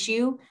take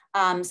tissue.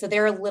 So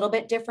they're a little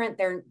bit different.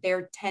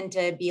 They tend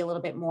to be a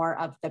little bit more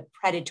of the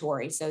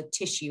predatory, so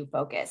tissue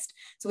focused.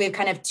 So we have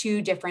kind of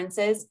 2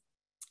 differences.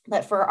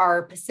 But for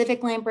our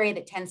Pacific lamprey,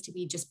 that tends to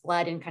be just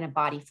blood and kind of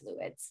body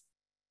fluids.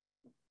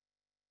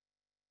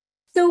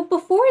 So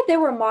before there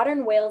were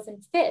modern whales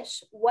and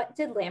fish, what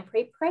did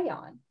lamprey prey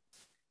on?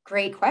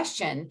 Great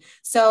question.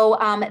 So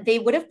they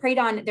would have preyed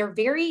on, they're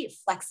very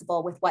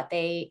flexible with what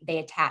they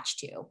attach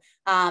to.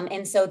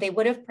 And so they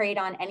would have preyed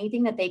on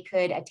anything that they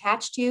could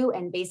attach to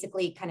and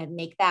basically kind of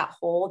make that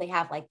hole. They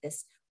have like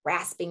this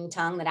rasping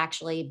tongue that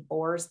actually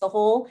bores the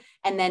hole.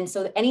 And then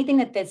so anything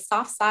that's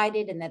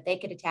soft-sided and that they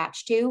could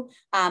attach to,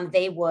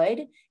 they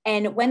would.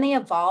 And when they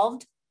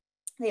evolved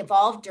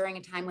during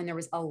a time when there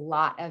was a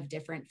lot of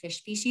different fish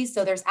species.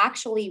 So there's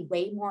actually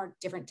way more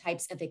different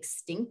types of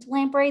extinct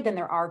lamprey than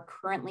there are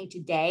currently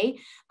today.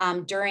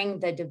 During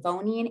the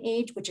Devonian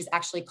age, which is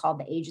actually called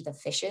the age of the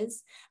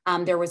fishes,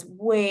 there was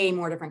way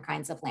more different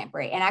kinds of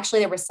lamprey. And actually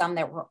there were some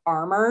that were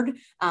armored.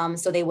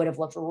 So they would have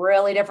looked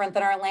really different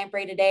than our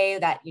lamprey today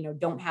that,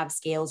 don't have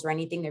scales or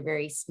anything. They're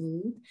very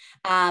smooth.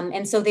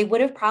 And so they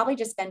would have probably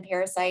just been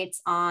parasites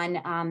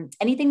on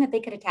anything that they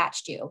could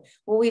attach to.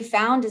 What we've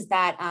found is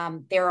that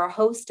there are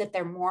hosts that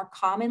they're more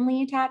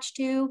commonly attached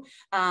to,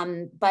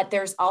 but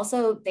there's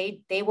also,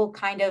 they will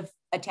kind of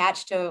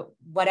attach to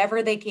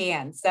whatever they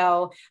can.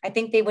 So I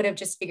think they would have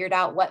just figured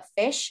out what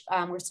fish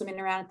were swimming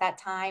around at that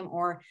time,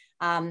 or,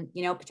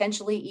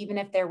 potentially even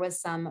if there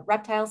was some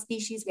reptile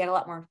species, we had a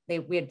lot more,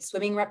 we had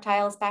swimming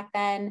reptiles back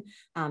then,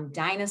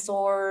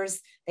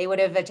 dinosaurs, they would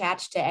have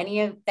attached to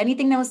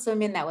anything that was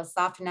swimming that was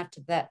soft enough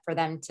for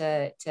them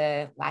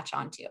to latch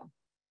onto,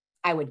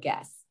 I would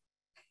guess.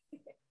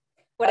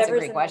 That's a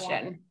great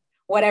question.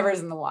 Whatever's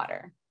in the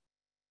water.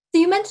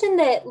 So you mentioned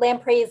that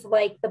lampreys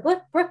like the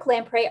brook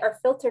lamprey are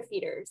filter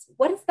feeders.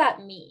 What does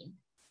that mean?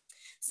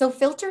 So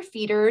filter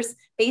feeders,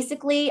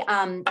 basically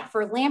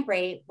for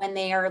lamprey, when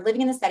they are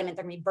living in the sediment,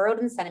 they're gonna be burrowed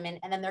in the sediment,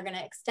 and then they're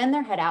gonna extend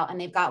their head out, and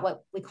they've got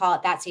what we call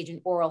at that stage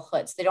an oral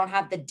hood. So they don't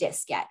have the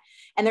disc yet.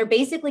 And they're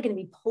basically gonna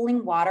be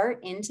pulling water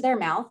into their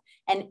mouth.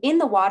 And in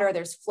the water,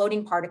 there's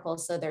floating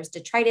particles. So there's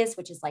detritus,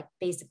 which is like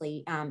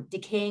basically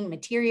decaying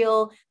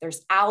material.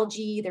 There's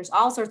algae, there's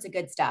all sorts of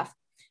good stuff.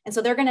 And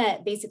so they're going to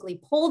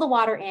basically pull the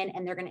water in,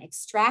 and they're going to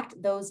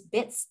extract those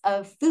bits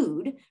of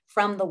food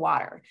from the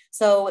water.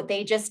 So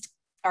they just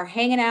are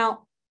hanging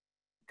out,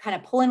 kind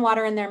of pulling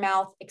water in their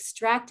mouth,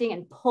 extracting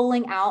and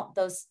pulling out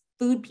those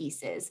food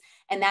pieces.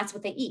 And that's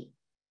what they eat.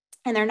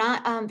 And they're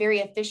not very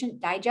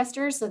efficient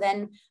digesters. So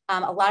then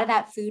a lot of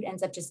that food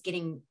ends up just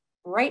getting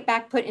right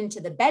back put into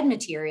the bed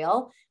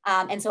material.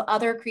 And so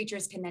other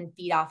creatures can then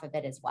feed off of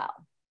it as well.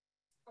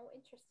 Oh,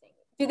 interesting.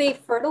 Do they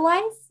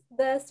fertilize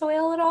the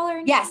soil at all or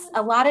anything? Yes,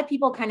 a lot of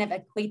people kind of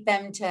equate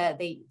them to,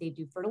 they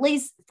do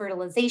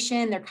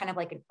fertilization. They're kind of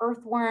like an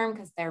earthworm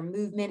because their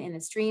movement in the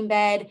stream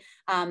bed.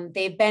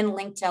 They've been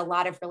linked to a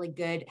lot of really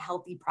good,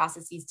 healthy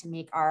processes to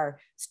make our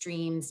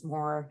streams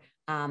more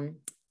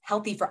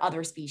healthy for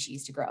other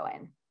species to grow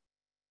in.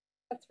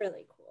 That's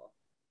really cool.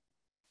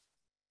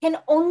 Can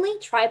only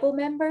tribal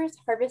members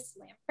harvest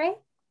lamprey?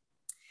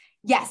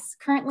 Yes,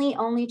 currently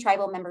only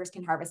tribal members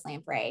can harvest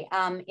lamprey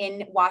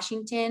in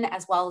Washington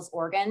as well as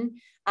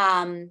Oregon.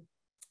 And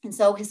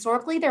so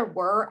historically, there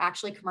were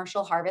actually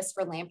commercial harvests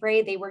for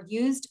lamprey. They were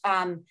used,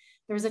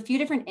 there was a few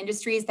different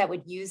industries that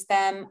would use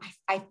them.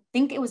 I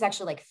think it was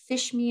actually like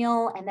fish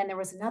meal. And then there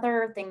was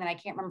another thing that I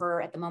can't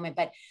remember at the moment.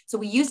 But so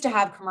we used to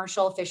have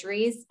commercial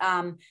fisheries,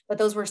 but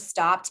those were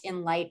stopped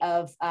in light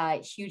of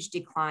huge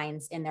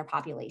declines in their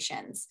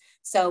populations.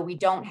 So we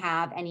don't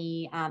have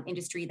any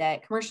industry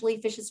that commercially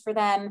fishes for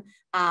them.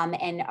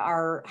 And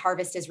our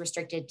harvest is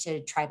restricted to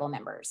tribal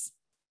members.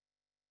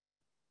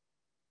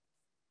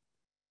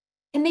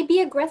 Can they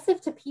be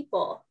aggressive to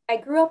people? I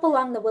grew up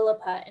along the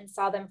Willapa and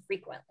saw them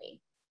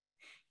frequently.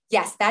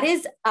 Yes, that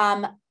is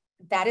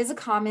a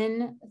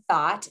common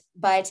thought,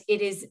 but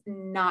it is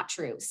not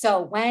true.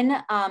 So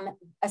when,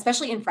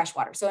 especially in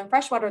freshwater, so in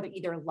freshwater, they're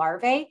either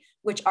larvae,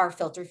 which are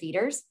filter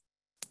feeders.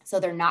 So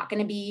they're not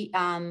going to be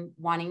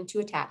wanting to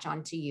attach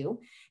onto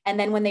you. And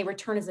then when they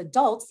return as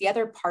adults, the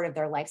other part of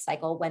their life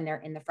cycle, when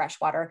they're in the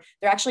freshwater,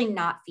 they're actually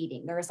not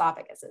feeding. Their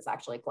esophagus is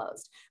actually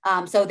closed.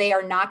 So they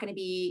are not going to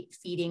be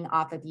feeding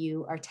off of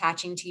you or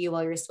attaching to you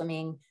while you're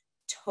swimming.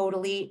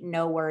 Totally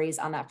no worries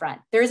on that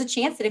front. There is a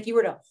chance that if you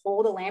were to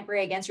hold a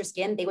lamprey against your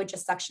skin, they would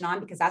just suction on,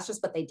 because that's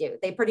just what they do.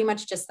 They pretty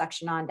much just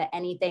suction on to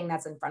anything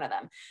that's in front of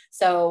them.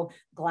 So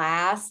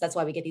glass, that's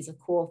why we get these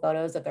cool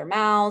photos of their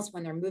mouths.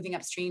 When they're moving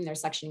upstream, they're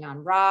suctioning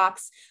on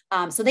rocks.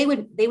 So they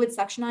would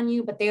suction on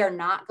you, but they are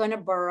not going to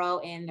burrow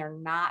in. They're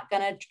not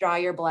going to draw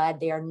your blood.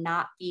 They are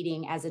not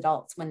feeding as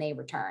adults when they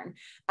return.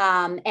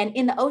 And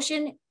in the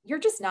ocean, you're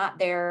just not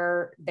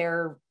their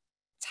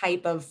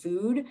type of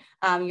food.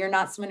 You're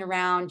not swimming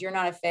around, you're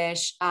not a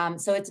fish.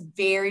 So it's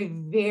very,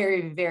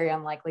 very, very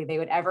unlikely they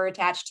would ever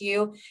attach to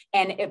you.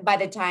 And by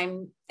the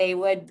time they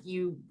would,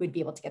 you would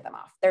be able to get them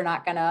off. They're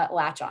not going to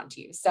latch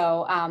onto you.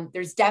 So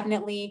there's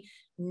definitely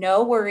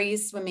no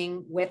worries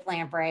swimming with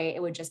lamprey.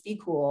 It would just be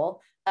cool.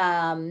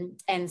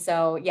 And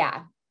so,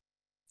 yeah,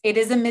 it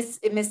is a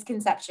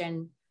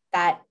misconception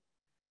that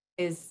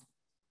is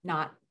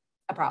not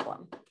a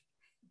problem.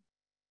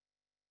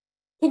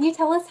 Can you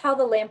tell us how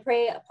the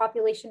lamprey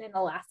population in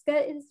Alaska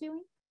is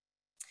doing?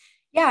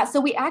 Yeah,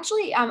 so we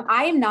actually,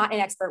 I am not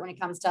an expert when it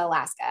comes to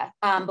Alaska,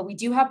 but we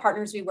do have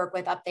partners we work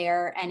with up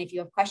there. And if you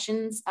have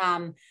questions,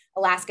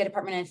 Alaska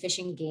Department of Fish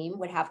and Game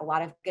would have a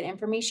lot of good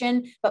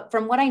information. But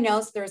from what I know,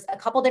 so there's a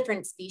couple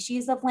different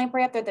species of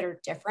lamprey up there that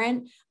are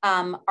different.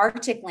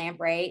 Arctic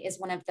lamprey is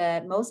one of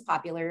the most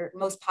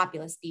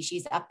populous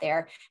species up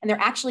there. And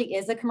there actually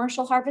is a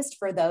commercial harvest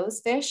for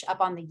those fish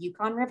up on the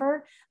Yukon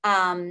River.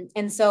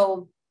 And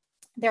so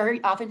they're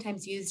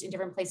oftentimes used in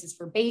different places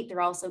for bait.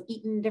 They're also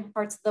eaten in different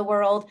parts of the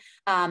world.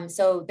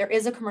 So there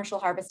is a commercial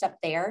harvest up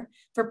there.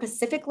 For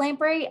Pacific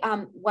lamprey,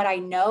 what I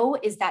know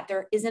is that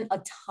there isn't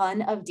a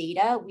ton of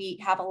data. We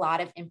have a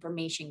lot of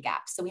information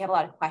gaps. So we have a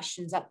lot of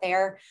questions up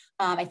there.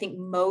 I think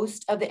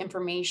most of the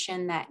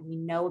information that we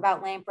know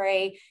about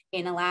lamprey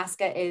in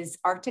Alaska is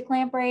Arctic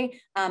lamprey.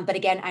 But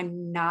again,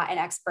 I'm not an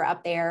expert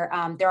up there.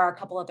 There are a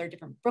couple other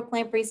different brook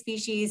lamprey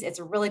species. It's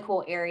a really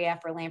cool area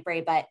for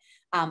lamprey, but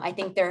I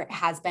think there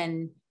has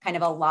been kind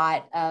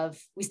of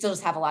we still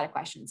just have a lot of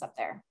questions up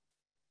there.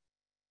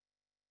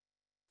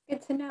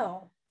 Good to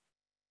know.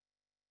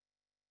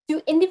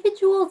 Do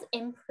individuals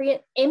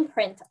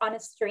imprint on a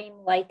stream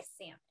like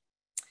salmon?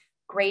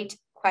 Great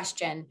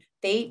question.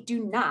 They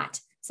do not.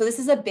 So this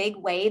is a big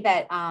way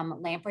that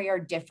lamprey are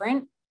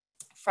different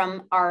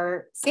from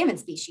our salmon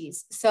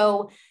species.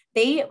 So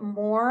they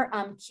more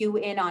cue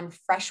in on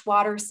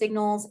freshwater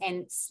signals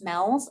and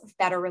smells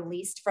that are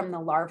released from the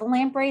larval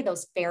lamprey,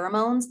 those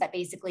pheromones that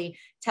basically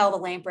tell the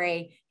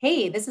lamprey,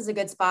 hey, this is a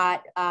good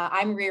spot.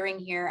 I'm rearing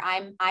here.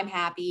 I'm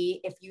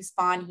happy. If you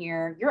spawn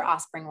here, your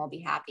offspring will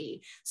be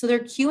happy. So they're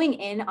cueing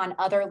in on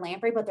other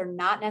lamprey, but they're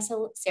not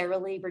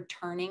necessarily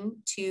returning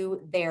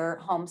to their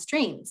home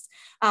streams.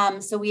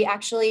 So we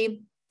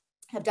actually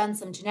have done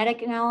some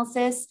genetic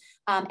analysis,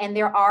 and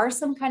there are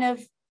some kind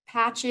of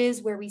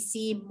patches where we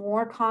see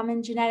more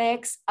common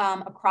genetics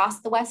across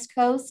the West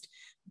Coast,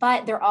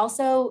 but they're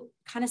also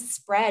kind of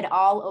spread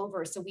all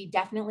over. So we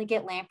definitely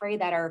get lamprey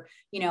that are,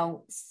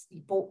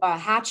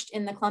 hatched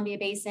in the Columbia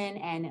Basin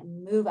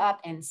and move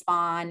up and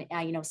spawn,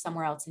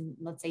 somewhere else in,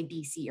 let's say,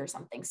 BC or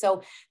something.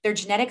 So their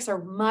genetics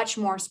are much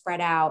more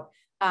spread out,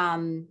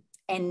 and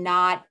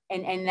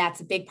that's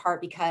a big part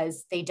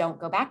because they don't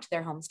go back to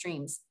their home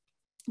streams,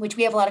 which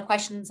we have a lot of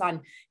questions on,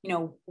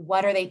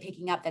 what are they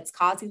picking up that's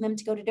causing them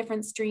to go to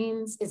different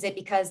streams? Is it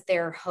because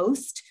their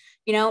host,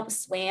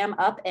 swam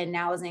up and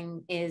now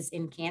is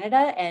in Canada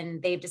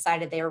and they've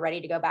decided they were ready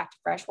to go back to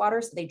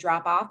freshwater? So they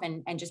drop off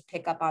and just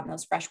pick up on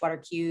those freshwater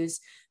cues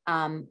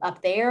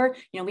up there.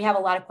 We have a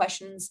lot of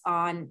questions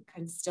on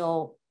kind of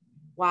still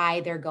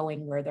why they're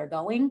going where they're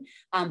going.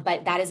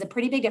 But that is a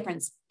pretty big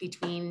difference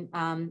between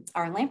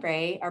our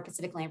lamprey, our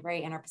Pacific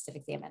lamprey, and our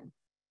Pacific salmon.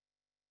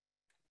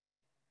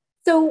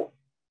 So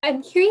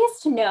I'm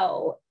curious to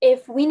know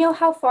if we know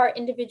how far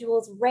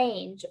individuals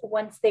range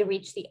once they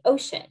reach the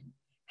ocean.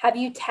 Have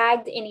you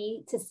tagged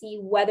any to see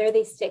whether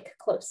they stick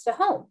close to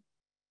home?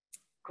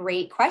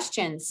 Great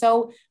question.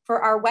 So for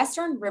our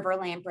Western river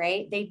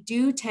lamprey, they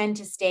do tend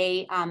to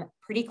stay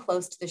pretty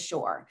close to the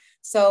shore.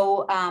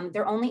 So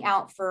they're only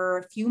out for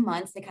a few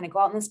months. They kind of go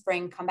out in the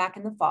spring, come back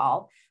in the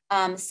fall.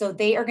 So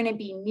they are going to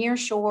be near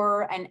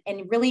shore and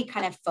really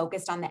kind of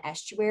focused on the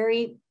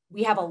estuary.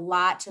 We have a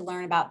lot to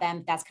learn about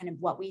them. That's kind of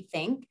what we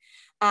think.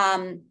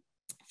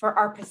 For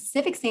our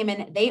Pacific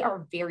salmon, they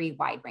are very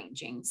wide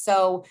ranging.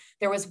 So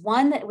there was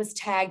one that was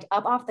tagged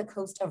up off the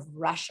coast of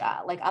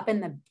Russia, like up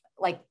in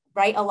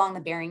right along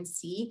the Bering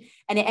Sea,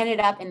 and it ended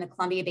up in the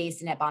Columbia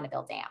Basin at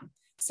Bonneville Dam.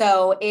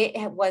 So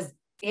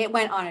it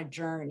went on a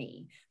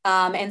journey.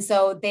 And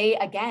so they,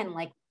 again,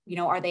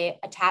 are they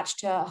attached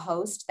to a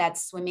host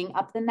that's swimming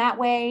up in that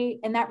way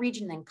in that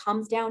region, then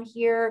comes down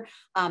here?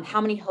 How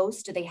many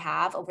hosts do they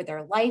have over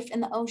their life in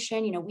the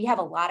ocean? We have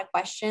a lot of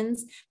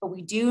questions, but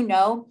we do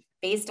know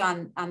based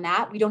on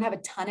that, we don't have a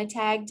ton of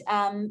tagged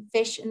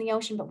fish in the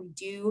ocean, but we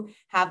do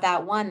have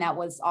that one that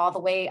was all the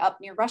way up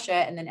near Russia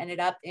and then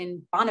ended up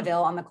in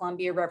Bonneville on the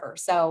Columbia River.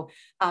 So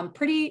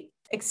pretty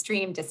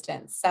extreme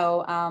distance.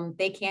 So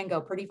they can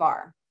go pretty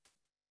far.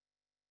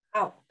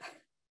 Wow.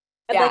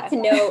 I'd like to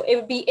know, it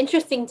would be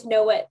interesting to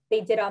know what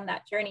they did on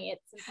that journey.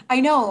 I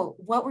know.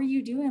 What were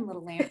you doing,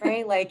 little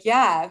lamprey?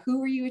 Who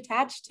were you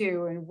attached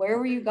to and where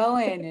were you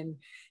going? And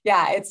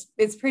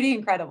it's pretty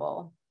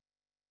incredible.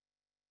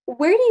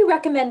 Where do you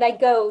recommend I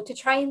go to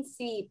try and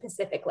see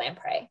Pacific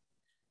lamprey?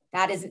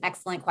 That is an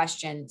excellent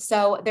question.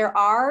 So there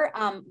are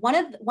one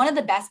of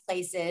the best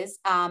places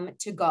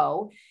to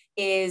go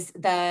is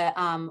the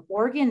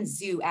Oregon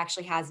Zoo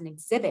actually has an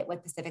exhibit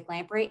with Pacific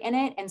lamprey in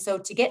it. And so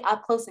to get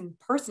up close and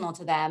personal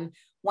to them,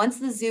 once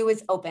the zoo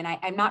is open,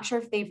 I'm not sure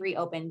if they've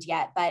reopened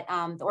yet, but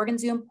the Oregon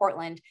Zoo in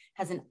Portland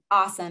has an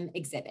awesome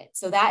exhibit.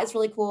 So that is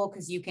really cool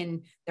because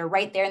they're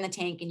right there in the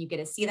tank and you get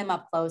to see them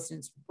up close and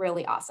it's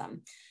really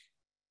awesome.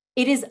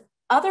 It is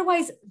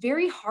otherwise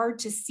very hard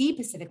to see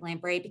Pacific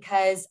lamprey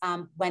because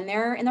when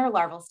they're in their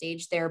larval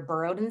stage, they're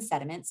burrowed in the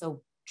sediment,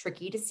 so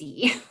tricky to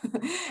see.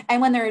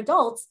 And when they're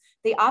adults,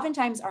 they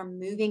oftentimes are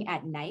moving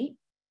at night.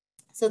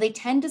 So they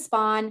tend to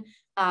spawn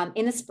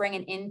in the spring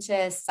and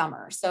into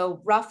summer.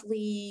 So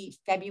roughly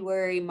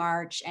February,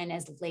 March, and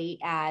as late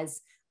as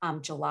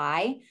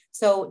July.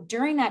 So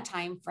during that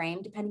time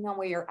frame, depending on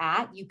where you're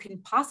at, you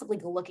can possibly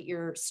go look at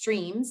your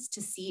streams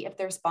to see if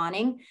they're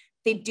spawning.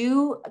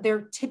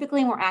 They're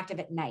typically more active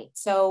at night.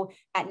 So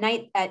at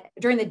night,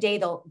 during the day,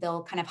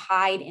 they'll kind of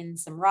hide in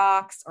some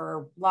rocks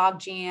or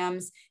log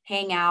jams,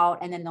 hang out,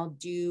 and then they'll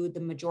do the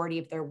majority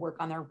of their work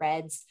on their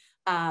reds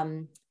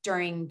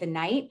during the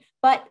night.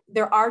 But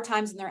there are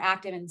times when they're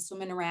active and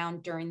swimming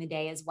around during the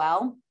day as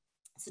well.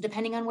 So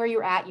depending on where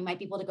you're at, you might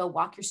be able to go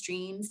walk your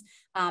streams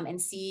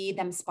and see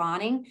them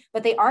spawning,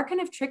 but they are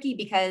kind of tricky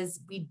because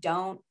we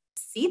don't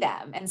see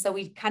them. And so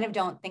we kind of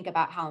don't think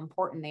about how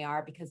important they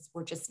are because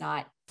we're just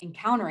not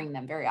encountering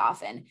them very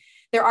often.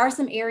 There are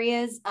some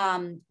areas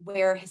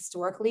where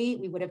historically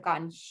we would have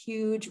gotten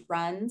huge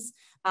runs.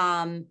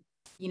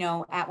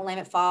 At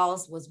Willamette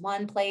Falls was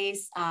one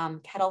place.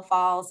 Kettle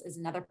Falls is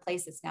another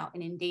place that's now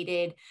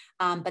inundated.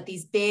 But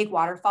these big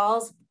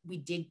waterfalls, we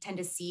did tend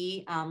to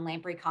see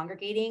lamprey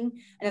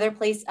congregating. Another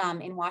place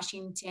in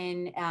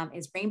Washington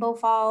is Rainbow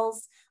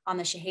Falls on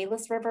the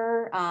Chehalis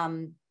River.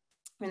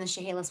 We're in the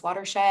Chehalis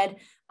watershed.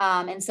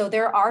 And so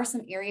there are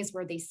some areas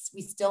where we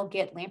still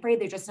get lamprey.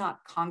 They're just not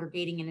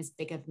congregating in as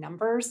big of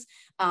numbers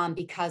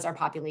because our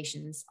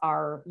populations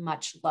are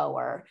much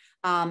lower.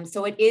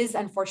 So it is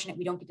unfortunate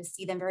we don't get to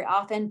see them very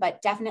often,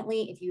 but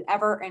definitely if you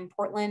ever are in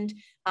Portland,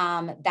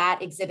 that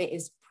exhibit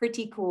is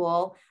pretty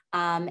cool.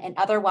 And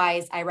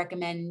otherwise, I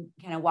recommend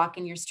kind of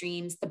walking your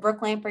streams. The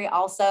brook lamprey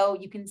also,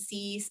 you can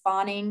see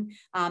spawning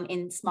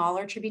in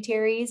smaller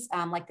tributaries,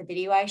 like the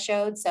video I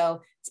showed.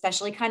 So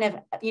especially kind of,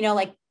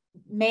 like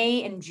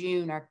May and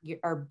June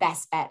are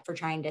best bet for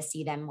trying to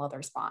see them while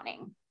they're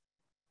spawning.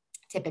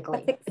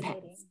 Typically, that's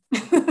exciting.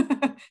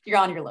 Depends. You're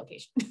on your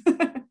location.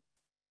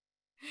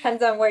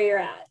 Depends on where you're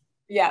at.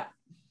 Yeah.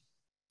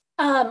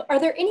 Are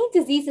there any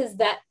diseases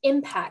that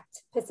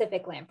impact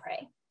Pacific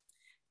lamprey?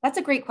 That's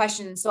a great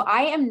question. So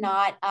I'm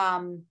not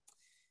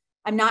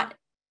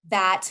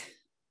that,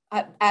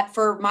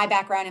 for my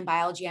background in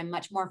biology, I'm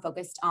much more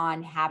focused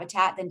on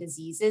habitat than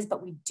diseases,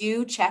 but we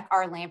do check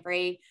our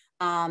lamprey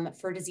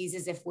for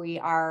diseases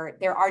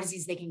there are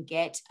diseases they can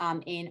get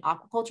in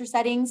aquaculture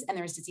settings, and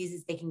there's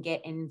diseases they can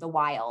get in the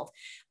wild.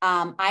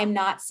 I'm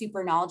not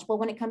super knowledgeable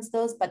when it comes to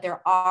those, but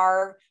there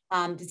are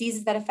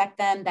diseases that affect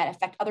them, that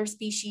affect other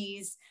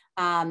species.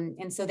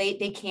 And so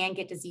they can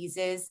get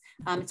diseases.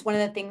 It's one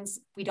of the things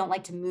we don't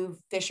like to move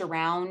fish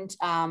around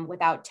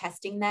without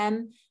testing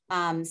them.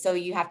 So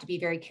you have to be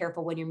very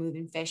careful when you're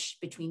moving fish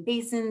between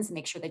basins,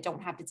 make sure they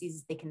don't have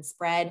diseases they can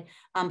spread.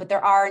 But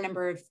there are a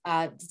number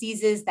of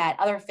diseases that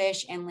other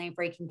fish and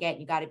lamprey can get.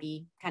 You got to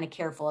be kind of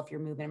careful if you're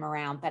moving them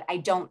around, but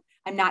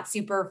I'm not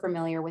super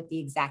familiar with the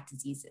exact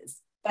diseases,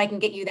 but I can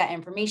get you that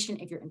information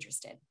if you're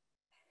interested.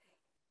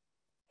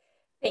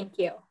 Thank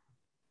you.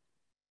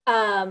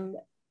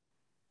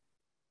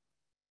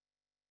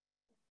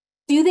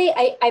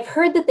 I've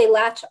heard that they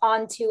latch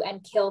onto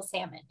and kill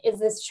salmon. Is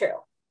this true?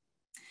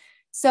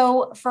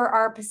 So for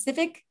our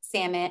Pacific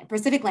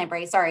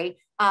lamprey,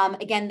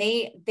 again,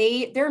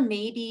 there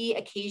may be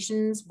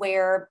occasions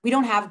where we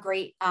don't have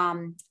great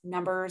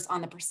numbers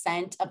on the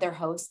percent of their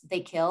hosts that they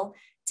kill.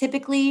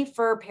 Typically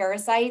for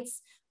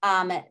parasites,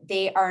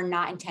 they are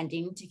not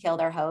intending to kill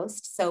their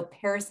host. So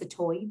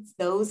parasitoids,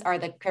 those are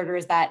the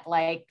critters that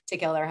like to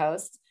kill their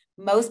hosts.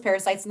 Most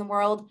parasites in the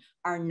world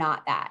are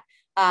not that.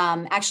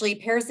 Actually,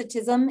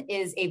 parasitism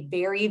is a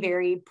very,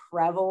 very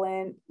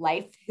prevalent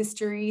life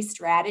history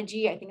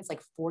strategy. I think it's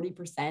like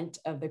 40%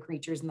 of the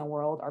creatures in the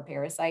world are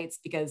parasites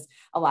because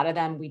a lot of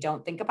them we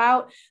don't think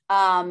about.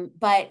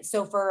 But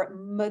so for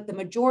the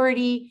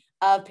majority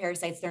of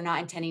parasites, they're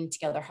not intending to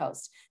kill their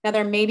host. Now,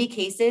 there may be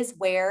cases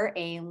where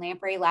a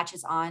lamprey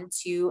latches on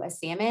to a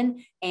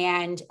salmon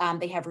and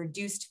they have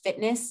reduced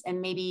fitness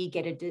and maybe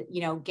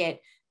get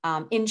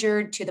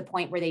injured to the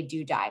point where they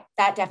do die.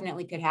 That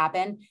definitely could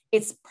happen.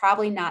 It's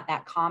probably not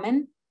that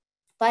common,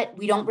 but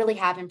we don't really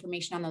have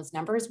information on those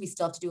numbers. We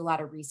still have to do a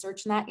lot of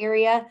research in that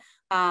area.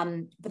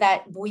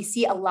 But we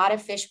see a lot of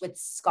fish with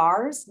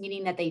scars,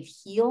 meaning that they've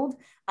healed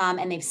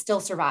and they've still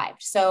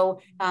survived.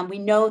 So we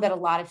know that a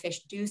lot of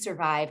fish do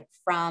survive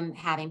from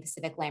having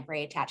Pacific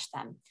lamprey attached to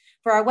them.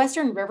 For our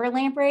Western River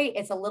lamprey,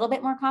 it's a little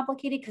bit more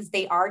complicated because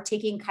they are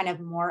taking kind of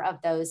more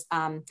of those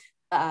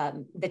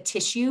the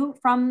tissue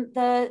from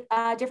the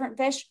different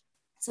fish.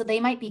 So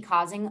they might be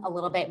causing a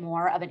little bit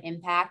more of an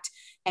impact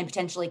and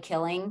potentially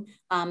killing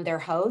their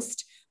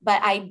host.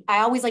 But I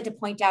always like to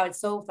point out, it's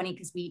so funny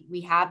because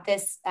we have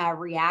this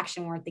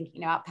reaction when we're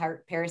thinking about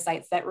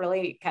parasites that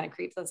really kind of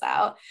creeps us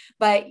out.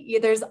 But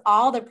there's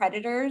all the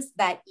predators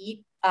that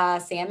eat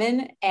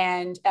salmon,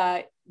 and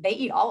they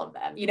eat all of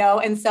them,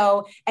 and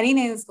so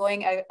anything that's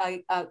going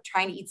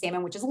trying to eat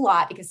salmon, which is a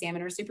lot because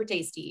salmon are super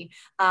tasty.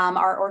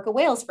 Our orca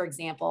whales, for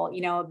example,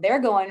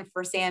 they're going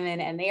for salmon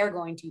and they are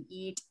going to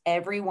eat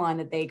every one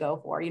that they go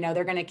for.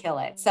 They're going to kill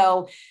it.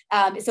 So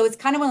it's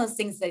kind of one of those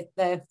things that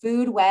the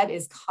food web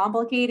is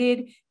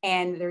complicated,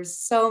 and there's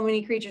so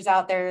many creatures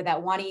out there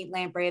that want to eat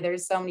lamprey.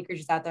 There's so many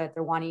creatures out there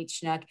that want to eat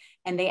chinook,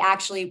 and they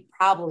actually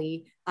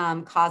probably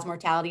cause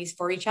mortalities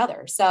for each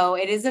other. So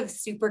it is a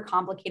super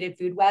complicated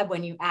food web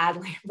when you add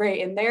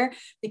lamprey in there,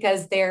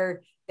 because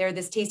they're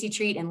this tasty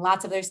treat and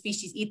lots of other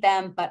species eat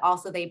them, but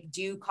also they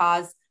do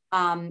cause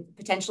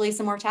potentially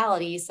some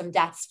mortality, some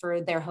deaths for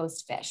their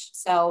host fish.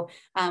 So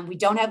we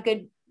don't have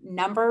good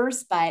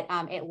numbers, but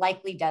it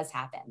likely does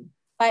happen.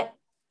 But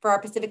for our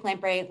Pacific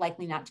lamprey,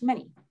 likely not too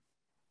many.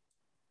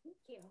 Thank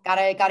you.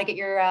 Gotta get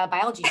your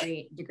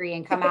biology degree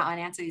and come out and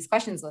answer these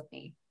questions with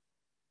me.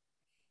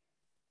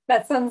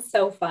 That sounds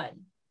so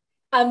fun.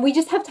 We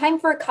just have time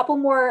for a couple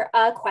more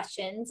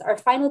questions. Our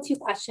final two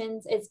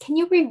questions is, can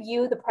you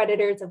review the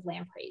predators of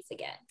lampreys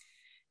again?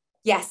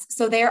 Yes,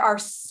 so there are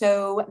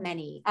so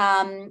many.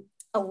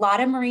 A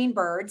lot of marine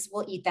birds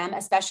will eat them,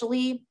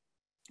 especially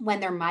when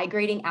they're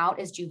migrating out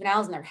as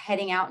juveniles and they're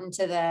heading out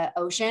into the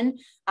ocean.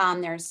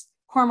 There's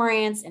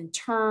cormorants and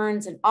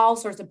terns and all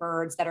sorts of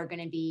birds that are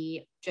going to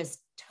be just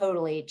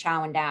totally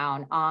chowing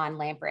down on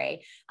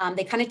lamprey.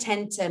 They kind of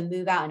tend to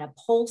move out in a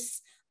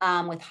pulse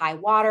with high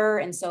water.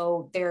 And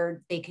so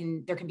there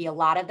can be a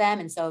lot of them.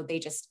 And so they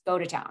just go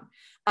to town.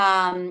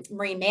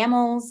 Marine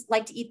mammals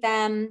like to eat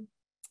them.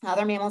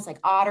 other mammals like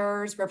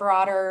otters, river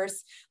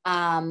otters.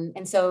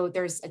 And so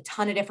there's a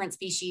ton of different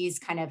species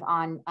kind of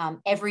on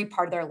every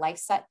part of their life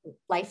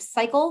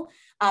cycle.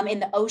 In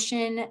the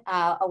ocean,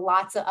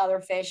 lots of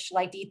other fish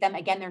like to eat them.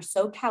 Again, they're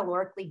so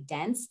calorically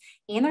dense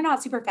and they're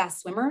not super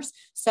fast swimmers.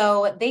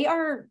 So they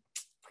are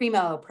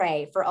primo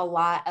prey for a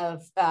lot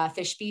of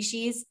fish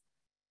species.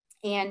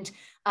 And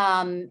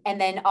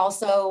then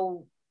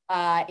also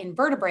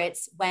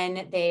invertebrates,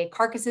 when the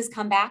carcasses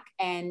come back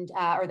and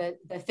or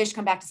the fish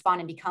come back to spawn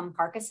and become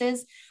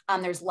carcasses,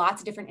 there's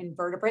lots of different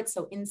invertebrates,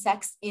 so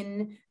insects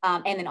in,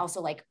 and then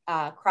also like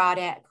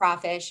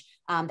crawfish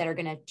that are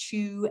going to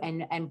chew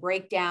and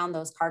break down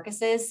those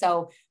carcasses.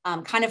 So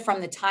kind of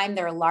from the time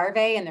they're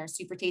larvae and they're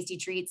super tasty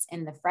treats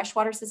in the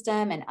freshwater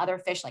system, and other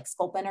fish like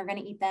sculpin are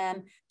going to eat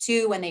them,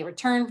 to when they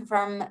return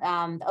from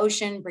the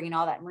ocean, bringing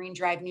all that marine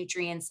derived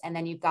nutrients, and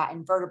then you've got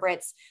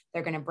invertebrates,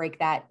 they're going to break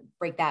that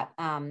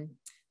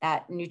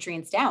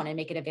nutrients down and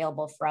make it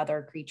available for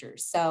other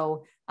creatures.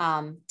 So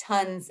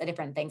tons of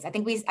different things. I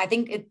think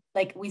it,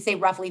 like we say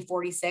roughly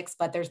 46,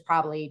 but there's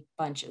probably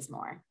bunches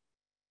more.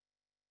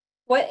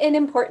 What an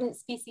important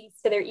species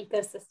to their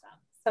ecosystem.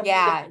 So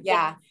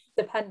yeah.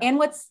 And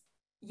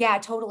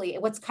totally.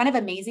 What's kind of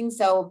amazing.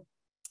 So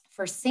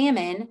for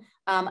salmon,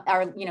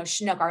 our,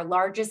 Chinook, our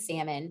largest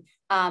salmon,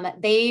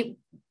 they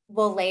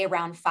will lay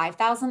around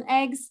 5,000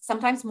 eggs,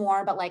 sometimes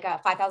more, but like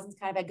 5,000 is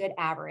kind of a good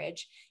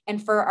average.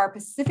 And for our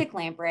Pacific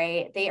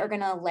lamprey, they are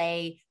going to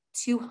lay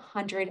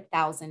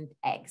 200,000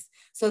 eggs.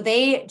 So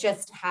they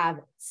just have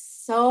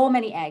so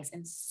many eggs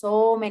and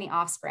so many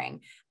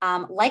offspring,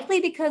 likely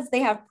because they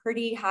have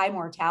pretty high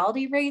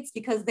mortality rates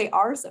because they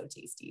are so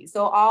tasty.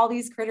 So all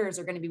these critters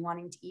are going to be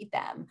wanting to eat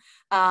them.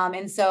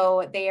 And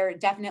so they are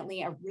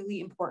definitely a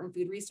really important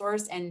food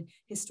resource. And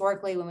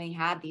historically, when we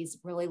had these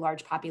really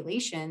large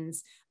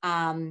populations,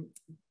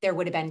 there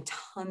would have been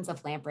tons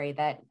of lamprey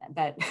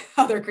that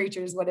other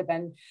creatures would have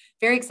been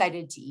very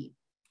excited to eat.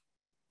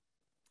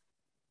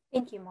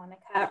 Thank you,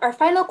 Monica. Our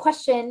final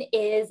question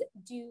is,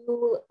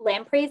 do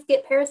lampreys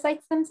get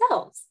parasites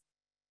themselves?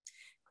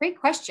 Great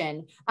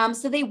question.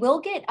 So they will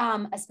get,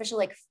 especially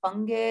like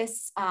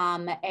fungus,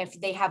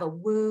 if they have a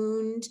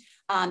wound,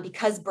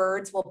 because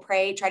birds will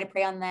try to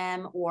prey on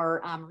them,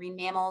 or marine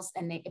mammals,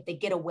 and if they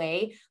get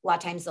away, a lot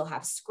of times they'll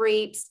have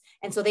scrapes,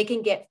 and so they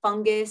can get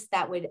fungus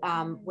that would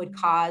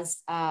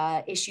cause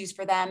issues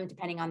for them,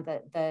 depending on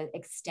the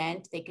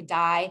extent. They could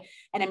die,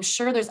 and I'm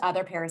sure there's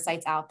other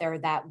parasites out there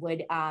that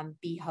would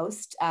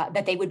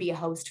that they would be a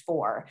host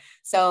for.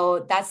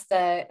 So that's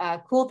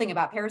the cool thing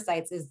about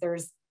parasites, is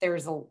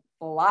there's a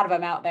lot of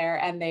them out there,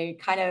 and they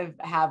kind of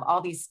have all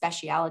these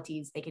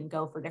specialities. They can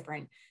go for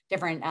different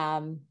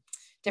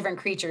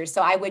creatures.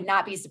 So I would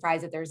not be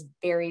surprised if there's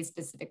very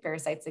specific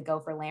parasites that go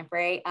for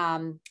lamprey.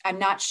 I'm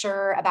not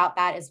sure about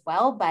that as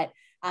well, but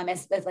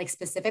as like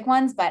specific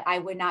ones, but I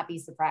would not be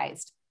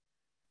surprised.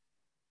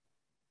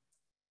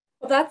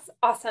 Well, that's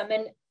awesome.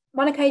 And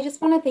Monica, I just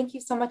want to thank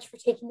you so much for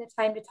taking the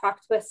time to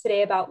talk to us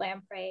today about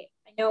lamprey.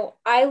 I know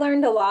I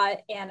learned a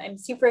lot, and I'm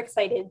super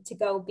excited to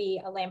go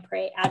be a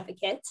lamprey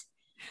advocate.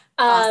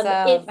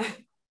 Awesome.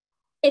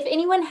 If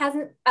anyone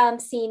hasn't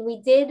seen,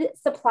 we did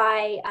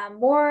supply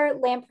more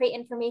lamprey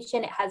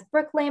information. It has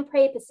brook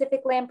lamprey,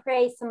 Pacific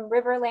lamprey, some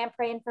river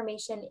lamprey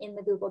information in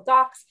the Google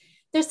Docs.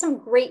 There's some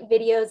great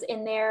videos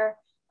in there.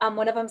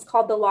 One of them is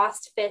called The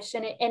Lost Fish,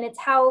 and it's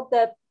how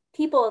the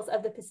peoples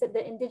of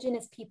the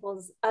indigenous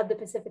peoples of the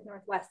Pacific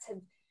Northwest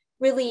have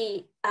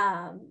really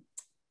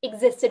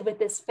existed with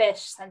this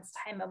fish since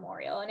time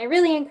immemorial. And I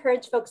really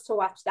encourage folks to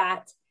watch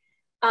that.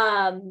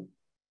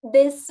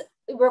 This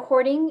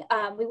recording,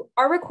 we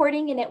are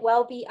recording, and it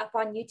will be up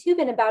on YouTube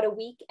in about a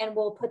week, and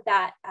we'll put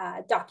that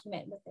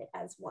document with it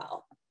as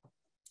well.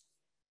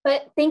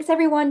 But thanks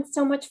everyone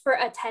so much for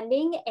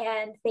attending,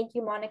 and thank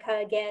you,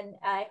 Monica, again.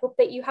 I hope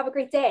that you have a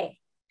great day.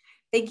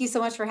 Thank you so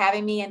much for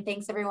having me, and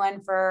thanks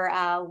everyone for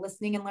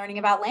listening and learning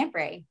about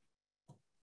lamprey.